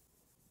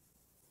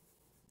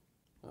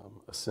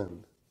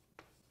ascend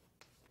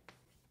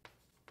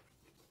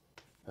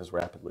as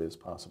rapidly as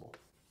possible.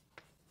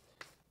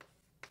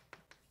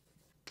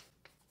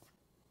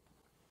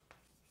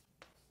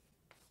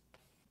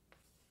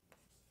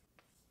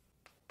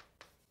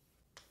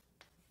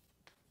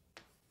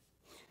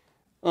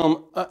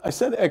 I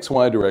said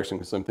xy direction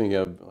because I'm thinking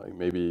of like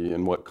maybe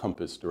in what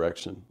compass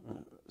direction,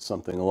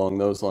 something along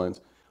those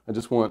lines. I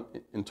just want,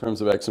 in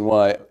terms of x and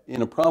y,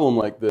 in a problem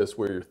like this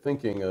where you're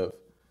thinking of,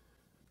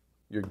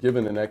 you're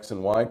given an x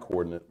and y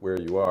coordinate where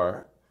you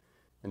are,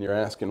 and you're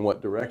asking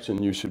what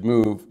direction you should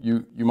move,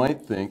 you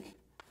might think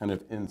kind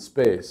of in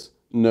space.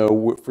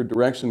 No, for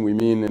direction we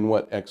mean in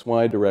what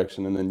xy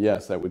direction, and then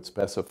yes, that would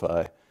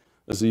specify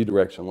a z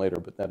direction later,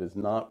 but that is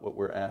not what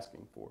we're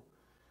asking for.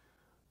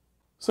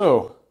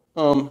 So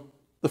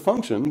the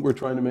function we're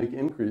trying to make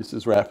increase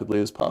as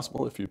rapidly as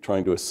possible, if you're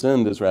trying to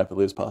ascend as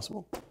rapidly as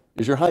possible,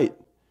 is your height.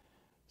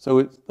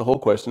 So the whole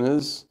question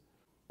is,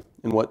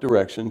 in what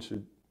direction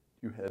should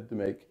you head to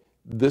make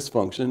this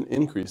function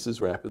increase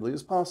as rapidly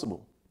as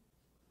possible?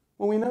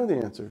 Well, we know the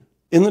answer,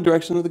 in the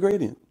direction of the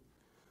gradient,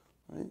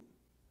 right?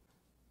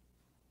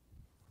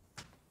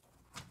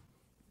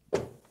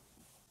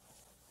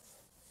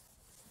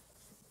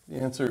 The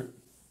answer,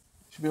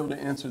 you should be able to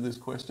answer this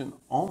question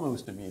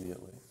almost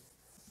immediately.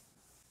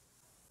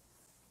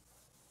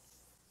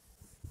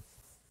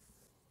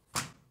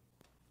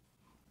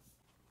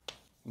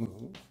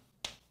 Move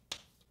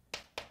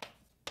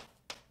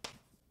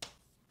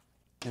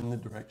in the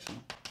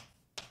direction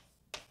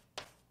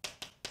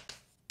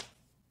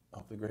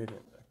of the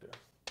gradient vector.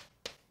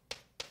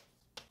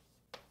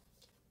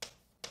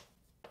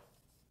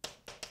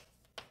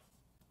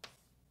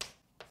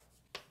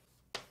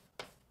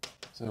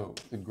 So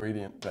the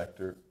gradient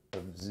vector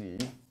of z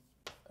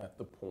at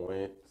the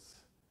point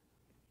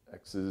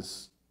x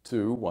is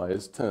 2, y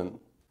is 10.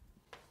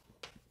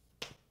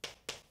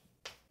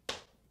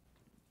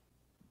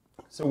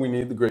 So we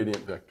need the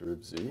gradient vector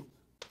of z.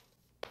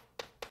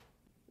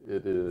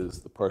 It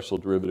is the partial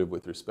derivative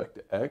with respect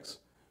to x,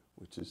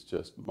 which is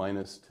just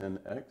minus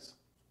 10x.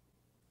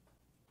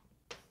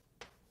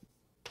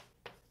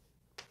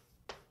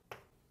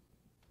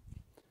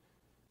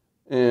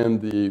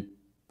 And the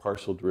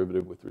partial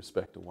derivative with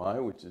respect to y,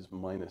 which is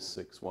minus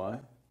 6y.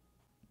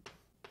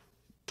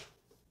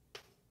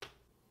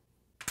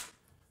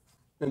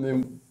 And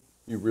then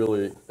you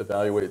really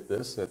evaluate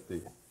this at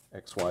the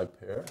xy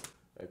pair.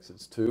 X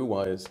is 2,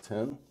 y is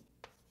 10.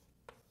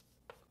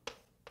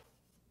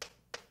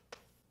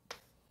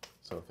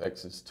 So if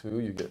x is 2,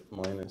 you get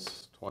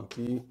minus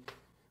 20.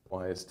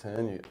 Y is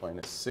 10, you get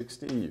minus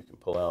 60. You can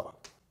pull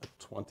out a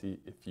 20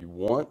 if you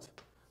want.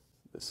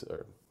 This,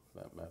 or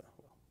that matter.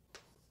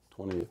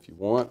 20 if you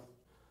want.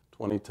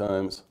 20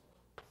 times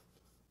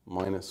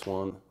minus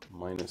 1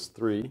 minus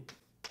 3.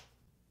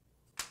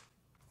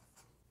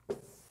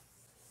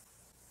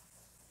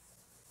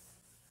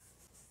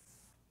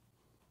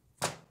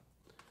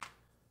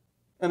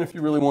 And if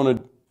you really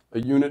wanted a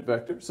unit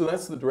vector, so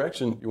that's the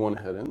direction you want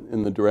to head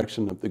in the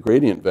direction of the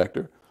gradient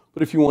vector.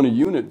 But if you want a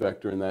unit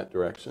vector in that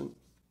direction,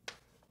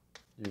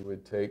 you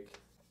would take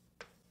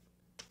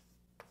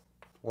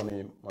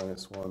 20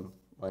 minus 1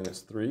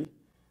 minus 3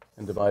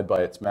 and divide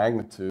by its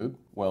magnitude.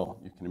 Well,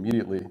 you can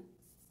immediately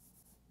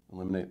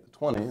eliminate the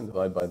 20 and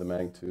divide by the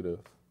magnitude of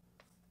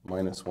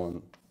minus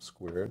 1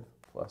 squared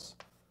plus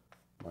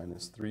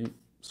minus 3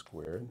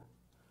 squared.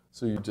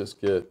 So you just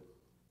get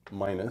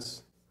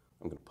minus,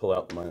 I'm going to pull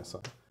out the minus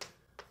sign,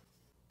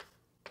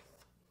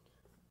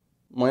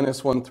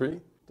 minus 1, 3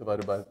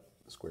 divided by the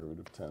square root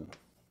of 10.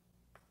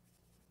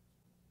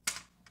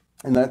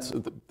 And that's,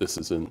 this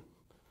is in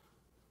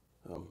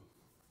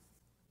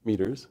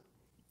meters.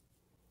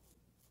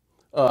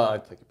 I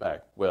take it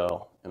back.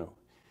 Well,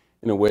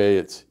 in a way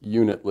it's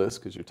unitless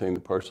because you're taking the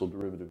partial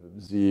derivative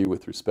of z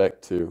with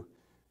respect to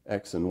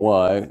x and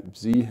y.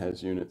 Z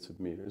has units of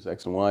meters.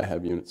 X and y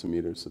have units of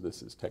meters, so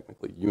this is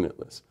technically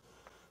unitless.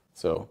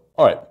 So,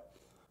 all right.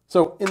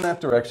 So in that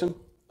direction,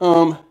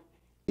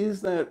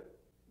 is that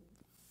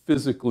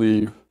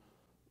physically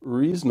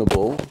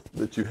reasonable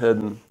that you head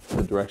in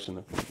the direction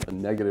of a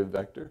negative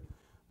vector?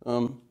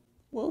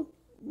 Well,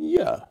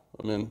 yeah.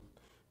 I mean,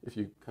 if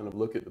you kind of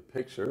look at the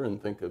picture and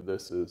think of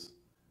this as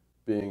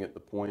being at the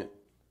point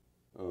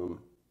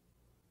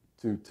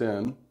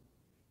 210,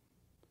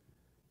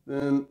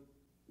 then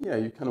yeah,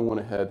 you kind of want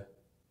to head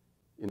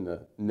in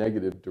the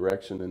negative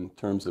direction in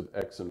terms of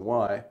x and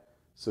y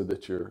so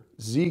that your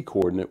z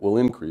coordinate will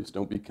increase.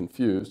 Don't be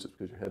confused. Just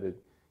because you're headed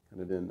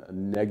kind of in a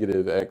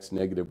negative x,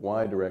 negative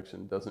y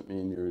direction doesn't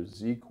mean your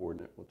z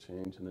coordinate will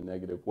change in a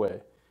negative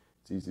way.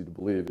 It's easy to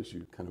believe as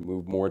you kind of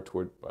move more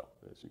toward, well,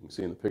 as you can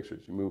see in the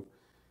pictures, you move,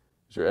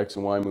 as your x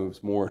and y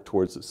moves more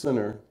towards the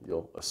center,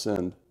 you'll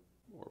ascend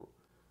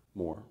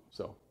more.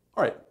 So,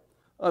 all right,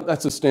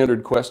 that's a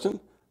standard question.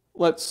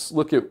 Let's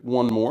look at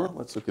one more.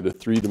 Let's look at a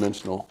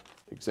three-dimensional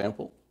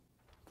example.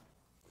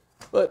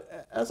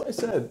 But as I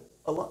said,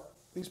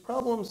 these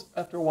problems,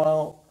 after a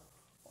while,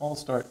 all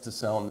start to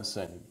sound the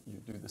same.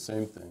 You do the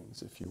same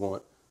things. If you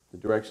want the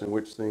direction in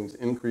which things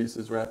increase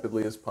as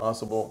rapidly as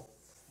possible,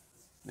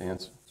 the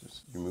answer is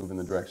just you move in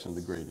the direction of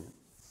the gradient.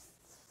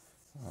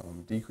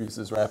 Decrease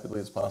as rapidly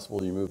as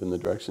possible, you move in the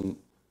direction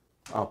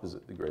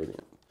opposite the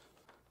gradient.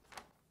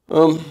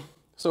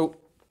 So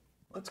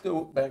let's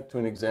go back to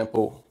an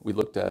example we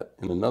looked at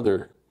in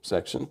another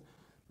section.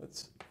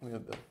 We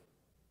have the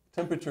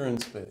temperature in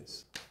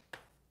space.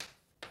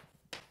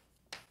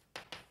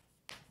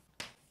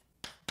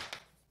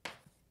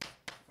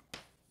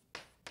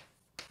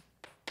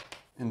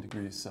 In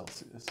degrees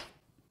Celsius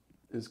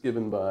is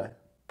given by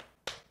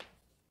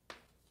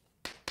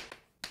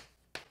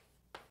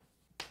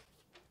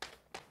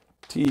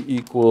T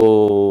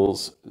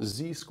equals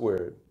z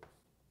squared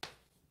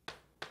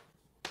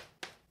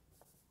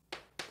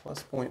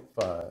plus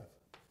 0.5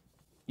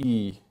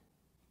 e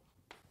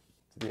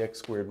to the x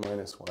squared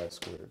minus y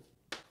squared,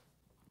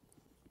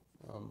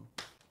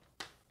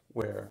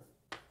 where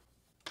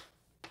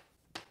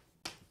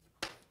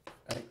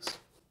x,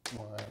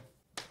 y,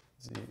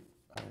 z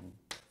are in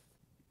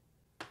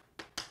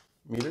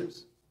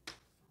meters,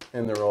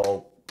 and they're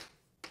all,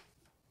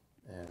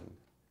 and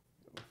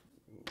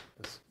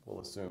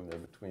we'll assume they're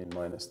between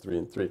 -3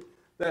 and 3.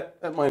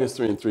 That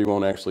 -3 and 3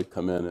 won't actually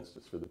come in. It's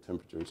just for the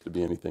temperatures to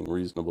be anything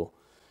reasonable.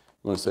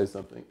 You want to say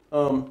something?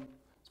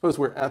 Suppose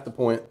we're at the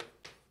point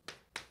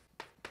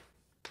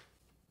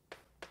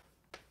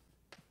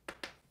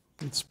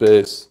in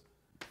space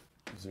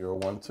 0,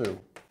 1, 2.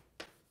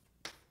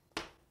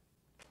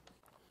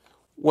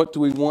 What do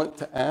we want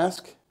to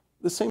ask?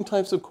 The same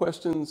types of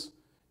questions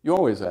you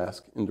always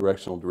ask in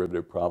directional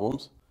derivative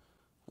problems.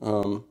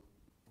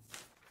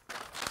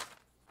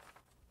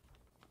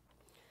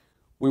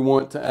 We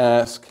want to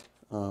ask,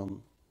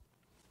 so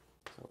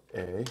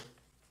A,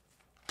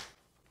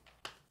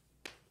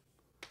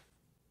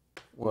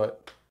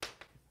 what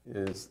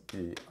is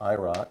the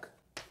IROC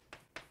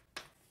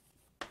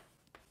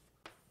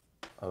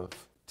of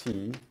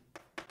t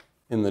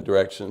in the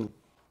direction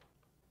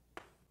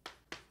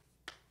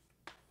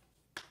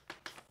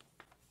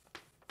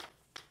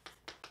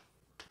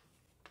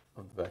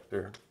of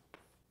vector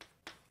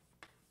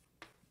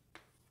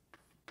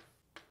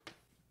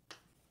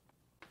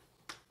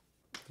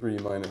 (3,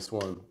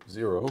 -1,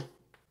 0),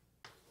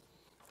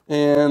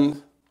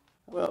 and,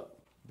 well,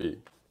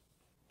 B.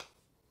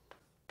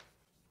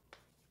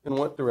 In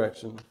what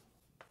direction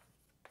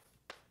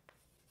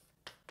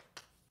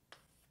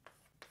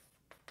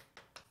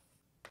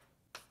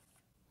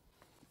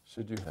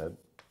should you head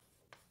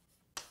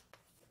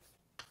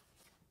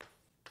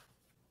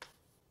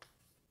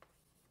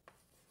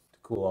to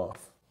cool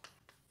off?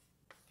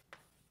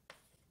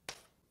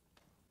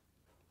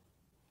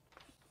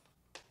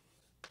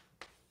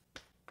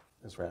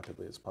 As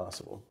rapidly as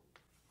possible.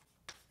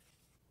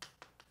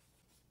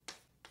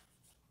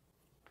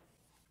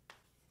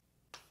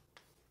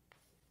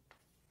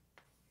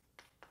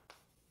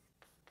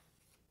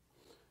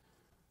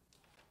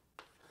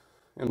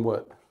 And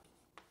what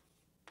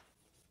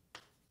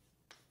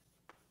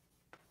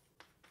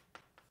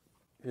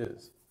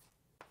is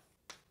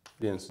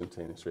the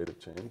instantaneous rate of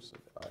change, so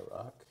the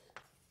IROC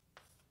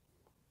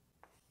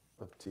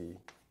of t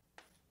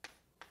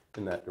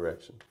in that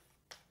direction?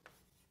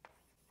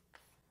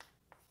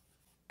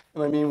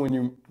 And I mean,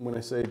 when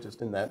I say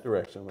just in that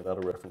direction without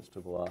a reference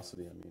to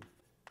velocity, I mean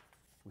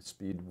with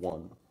speed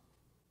 1.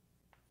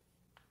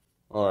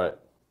 All right.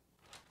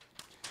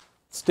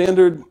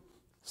 Standard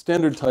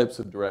types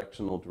of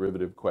directional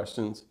derivative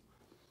questions.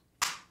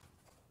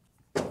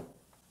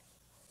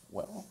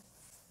 Well,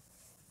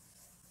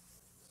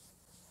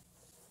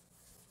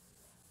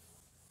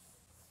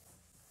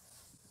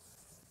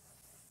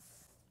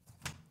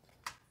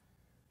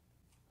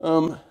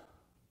 in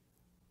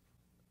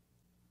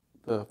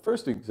the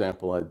first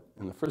example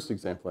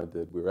I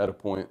did, we were at a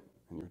point,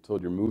 and you're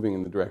told you're moving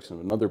in the direction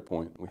of another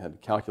point. We had to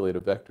calculate a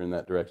vector in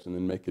that direction,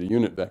 then make it a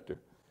unit vector.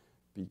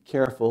 Be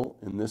careful,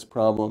 in this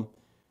problem,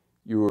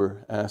 you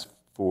were asked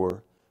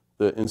for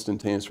the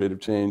instantaneous rate of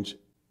change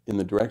in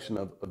the direction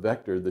of a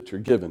vector that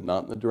you're given,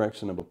 not in the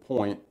direction of a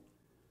point.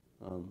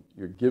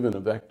 You're given a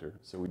vector,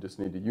 so we just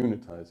need to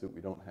unitize it.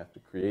 We don't have to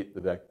create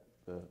the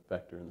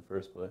vector in the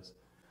first place.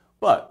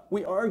 But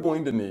we are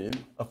going to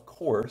need, of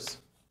course,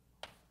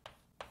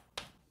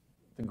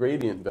 the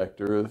gradient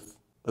vector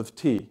of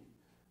t.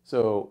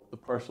 So the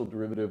partial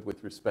derivative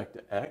with respect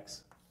to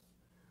x.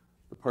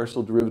 The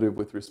partial derivative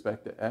with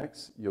respect to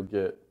x, you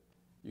get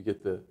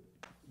the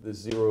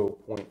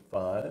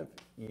 0.5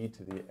 e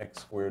to the x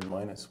squared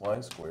minus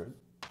y squared.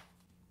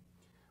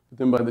 But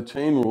then by the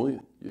chain rule,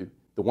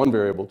 the one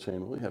variable chain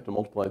rule, you have to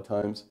multiply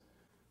times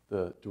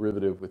the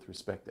derivative with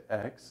respect to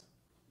x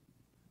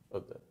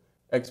of the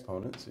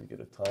exponent, so you get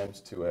a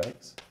times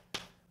 2x.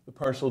 The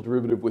partial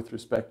derivative with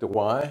respect to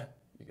y,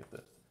 you get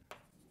the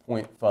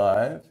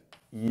 0.5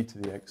 e to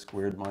the x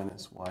squared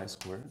minus y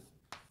squared,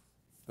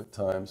 but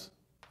times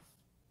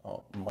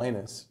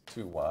minus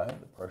 2y,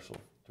 the partial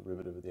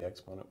derivative of the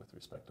exponent with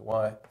respect to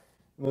y,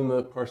 and then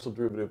the partial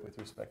derivative with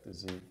respect to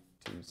z,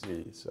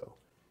 2z. So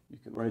you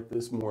can write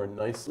this more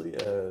nicely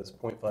as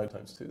 0.5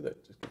 times 2,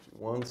 that just gives you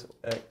 1, so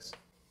x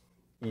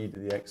e to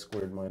the x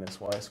squared minus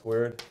y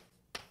squared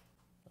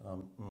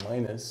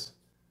minus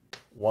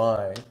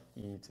y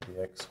e to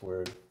the x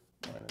squared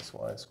minus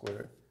y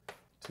squared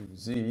to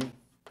z.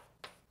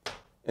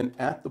 And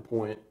at the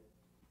point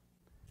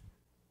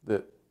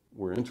that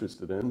we're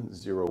interested in,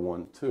 0,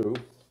 1, 2,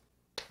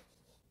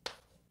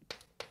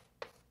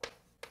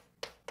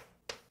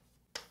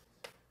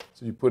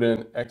 so you put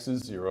in x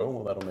is 0,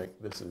 well, that'll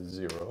make this is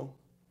 0.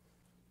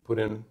 Put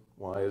in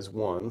y is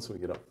 1, so we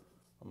get a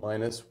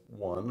minus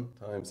 1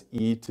 times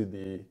e to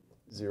the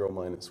 0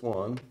 minus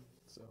 1,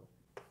 so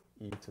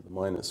e to the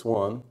minus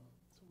 1,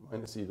 so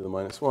minus e to the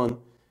minus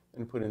 1,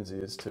 and put in z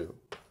is 2,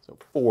 so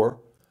 4.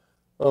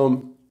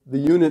 The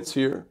units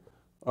here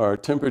are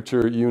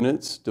temperature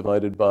units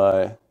divided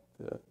by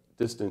the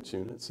distance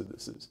units, so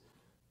this is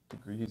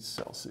degrees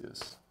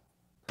Celsius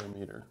per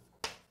meter.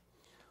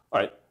 All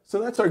right,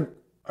 so that's our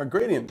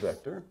gradient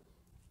vector.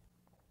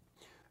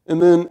 And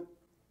then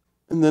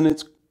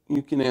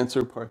you can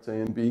answer parts A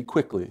and B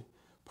quickly.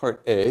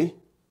 Part A,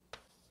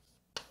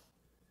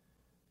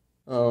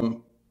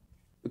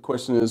 The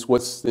question is,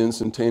 what's the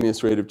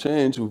instantaneous rate of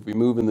change if we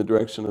move in the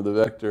direction of the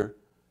vector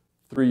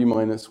 3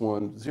 minus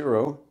 1,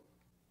 0?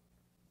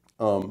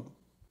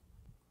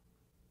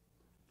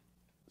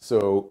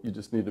 So you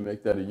just need to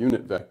make that a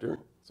unit vector.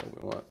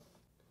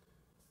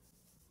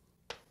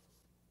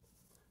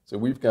 So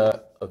we've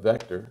got a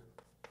vector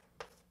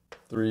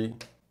 3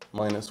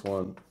 minus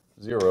 1,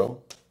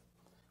 0.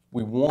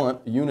 We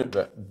want the unit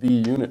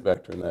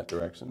vector in that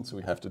direction, so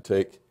we have to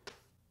take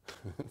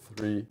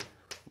 3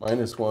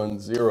 minus 1,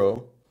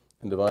 0,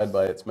 and divide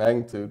by its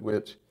magnitude,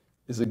 which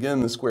is again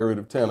the square root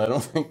of 10. I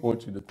don't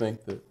want you to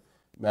think that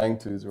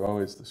magnitudes are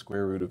always the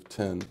square root of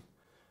 10.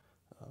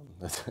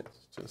 That's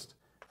just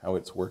how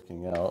it's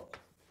working out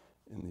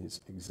in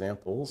these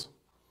examples.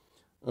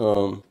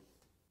 All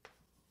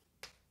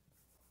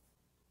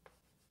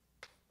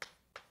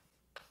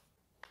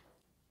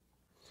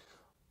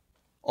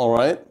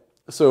right,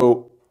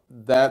 so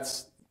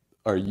that's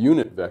our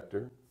unit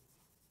vector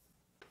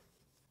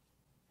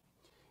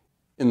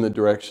in the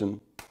direction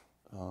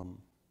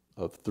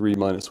of 3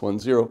 minus 1,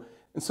 0.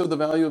 And so the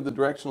value of the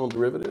directional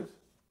derivative,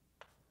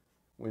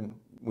 when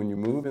you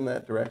move in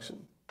that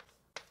direction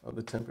of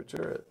the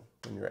temperature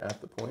when you're at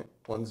the point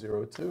 1,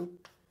 0, 2,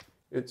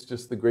 it's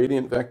just the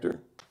gradient vector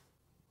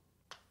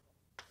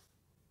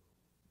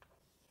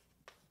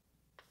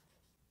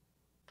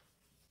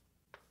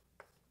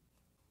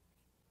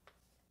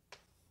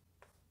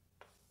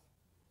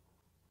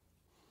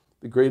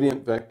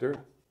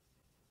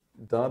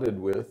dotted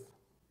with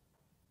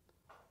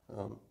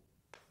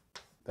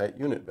that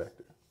unit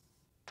vector.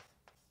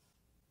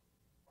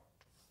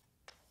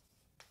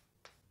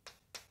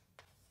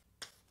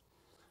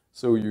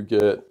 So you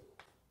get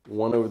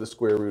 1 over the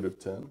square root of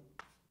 10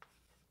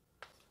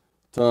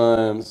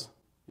 times,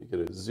 you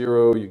get a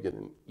 0, you get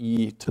an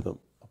e to the,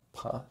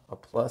 a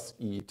plus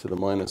e to the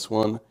minus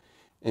 1,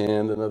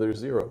 and another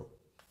 0.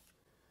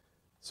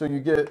 So you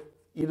get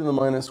e to the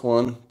minus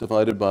 1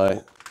 divided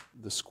by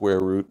the square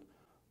root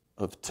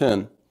of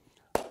 10.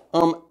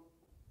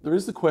 There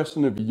is the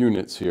question of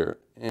units here,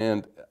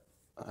 and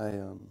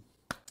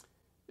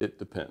it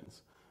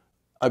depends.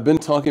 I've been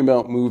talking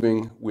about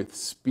moving with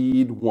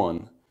speed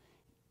 1.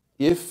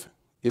 If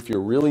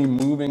you're really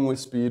moving with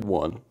speed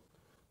 1,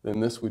 then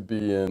this would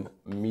be in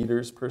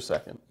meters per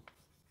second.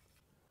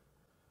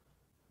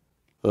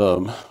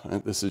 And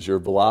this is your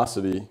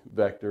velocity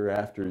vector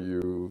after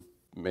you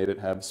made it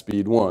have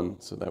speed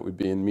 1, so that would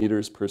be in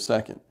meters per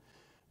second.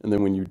 And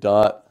then when you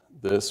dot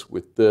this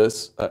with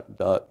this,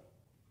 dot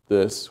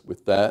this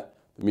with that,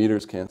 the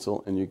meters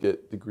cancel, and you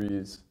get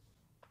degrees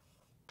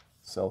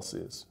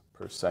Celsius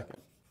per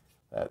second.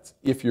 That's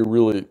if you're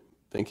really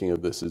thinking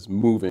of this as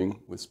moving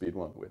with speed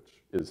 1,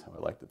 which is how I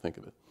like to think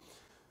of it.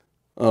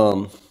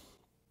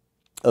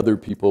 Other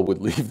people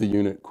would leave the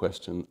unit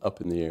question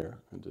up in the air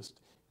and just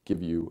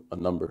give you a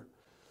number.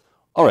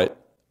 All right,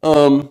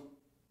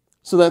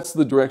 so that's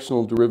the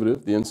directional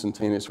derivative, the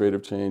instantaneous rate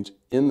of change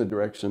in the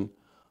direction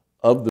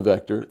of the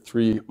vector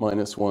 3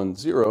 minus 1,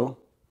 0.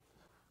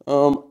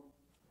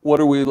 What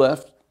do we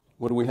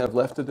have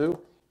left to do?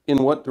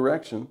 In what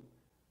direction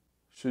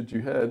should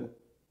you head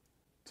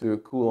to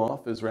cool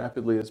off as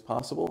rapidly as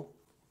possible?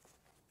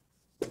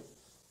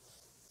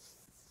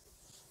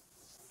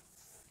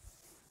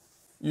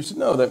 You should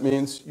know that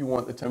means you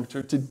want the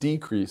temperature to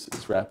decrease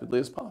as rapidly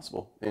as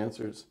possible. The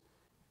answer is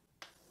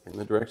in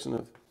the direction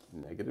of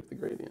negative the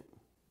gradient.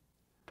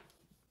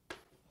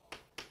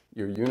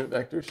 Your unit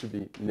vector should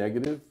be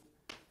negative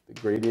the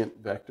gradient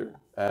vector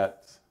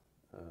at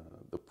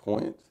the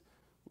point,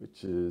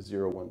 which is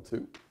 0, 1,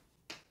 2,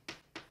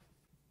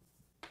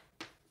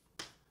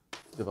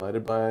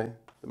 divided by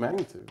the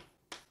magnitude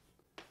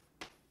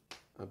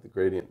of the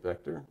gradient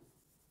vector.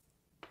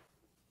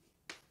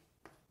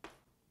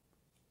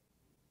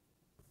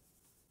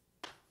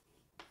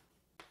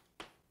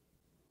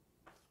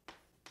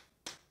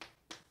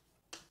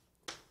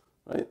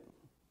 Right?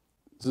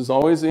 This is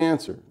always the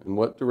answer. In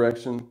what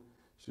direction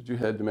should you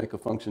head to make a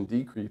function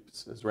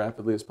decrease as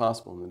rapidly as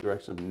possible? In the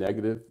direction of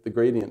negative the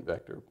gradient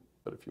vector.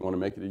 But if you want to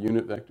make it a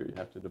unit vector, you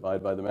have to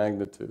divide by the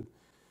magnitude.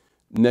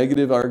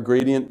 Negative our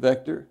gradient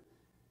vector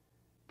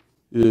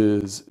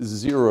is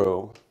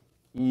 0,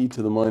 e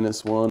to the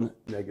minus 1,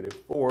 negative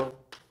 4,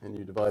 and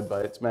you divide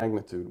by its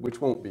magnitude, which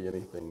won't be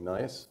anything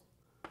nice.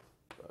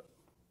 But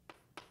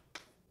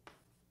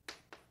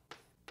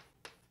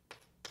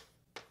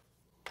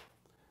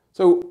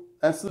so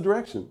that's the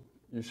direction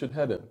you should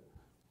head in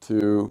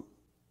to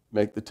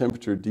make the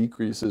temperature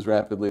decrease as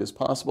rapidly as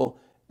possible.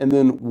 And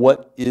then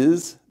what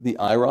is the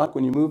IROC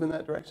when you move in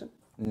that direction?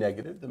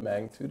 Negative the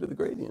magnitude of the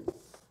gradient.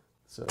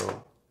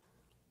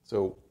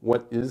 So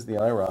what is the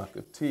IROC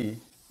of t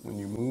when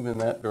you move in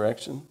that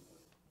direction?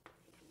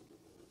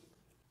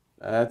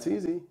 That's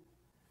easy.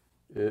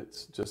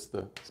 It's just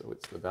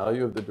it's the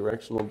value of the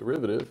directional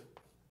derivative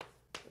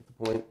at the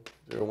point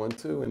 0, 1,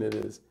 2, and it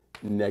is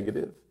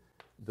negative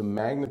the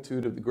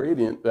magnitude of the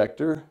gradient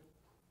vector,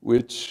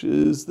 which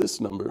is this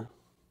number.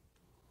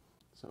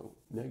 So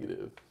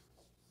negative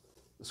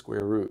the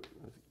square root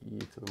of e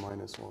to the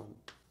minus 1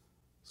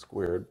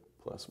 squared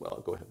plus, well,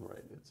 I'll go ahead and write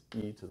it. It's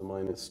e to the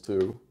minus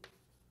 2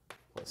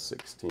 plus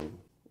 16,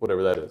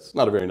 whatever that is.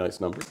 Not a very nice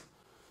number,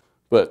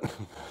 but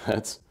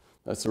that's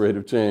the rate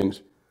of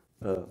change.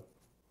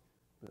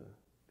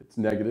 It's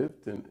negative,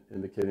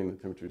 indicating the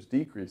temperature is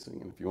decreasing.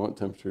 And if you want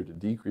temperature to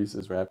decrease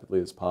as rapidly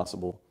as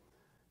possible,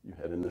 you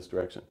head in this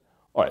direction.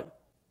 All right,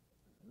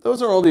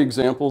 those are all the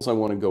examples I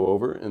want to go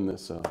over in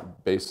this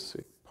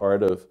basic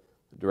part of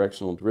the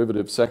directional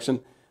derivative section.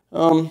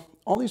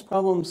 All these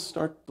problems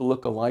start to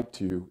look alike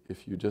to you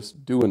if you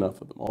just do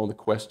enough of them. All the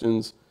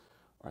questions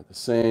are the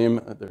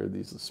same. There are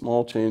these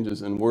small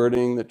changes in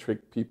wording that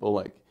trick people,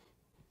 like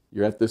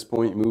you're at this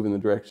point, you move in the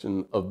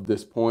direction of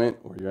this point,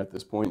 or you're at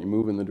this point, you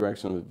move in the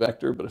direction of a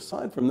vector. But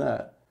aside from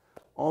that,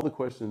 all the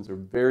questions are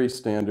very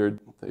standard.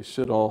 They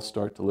should all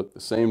start to look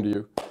the same to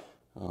you.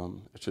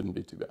 It shouldn't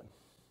be too bad.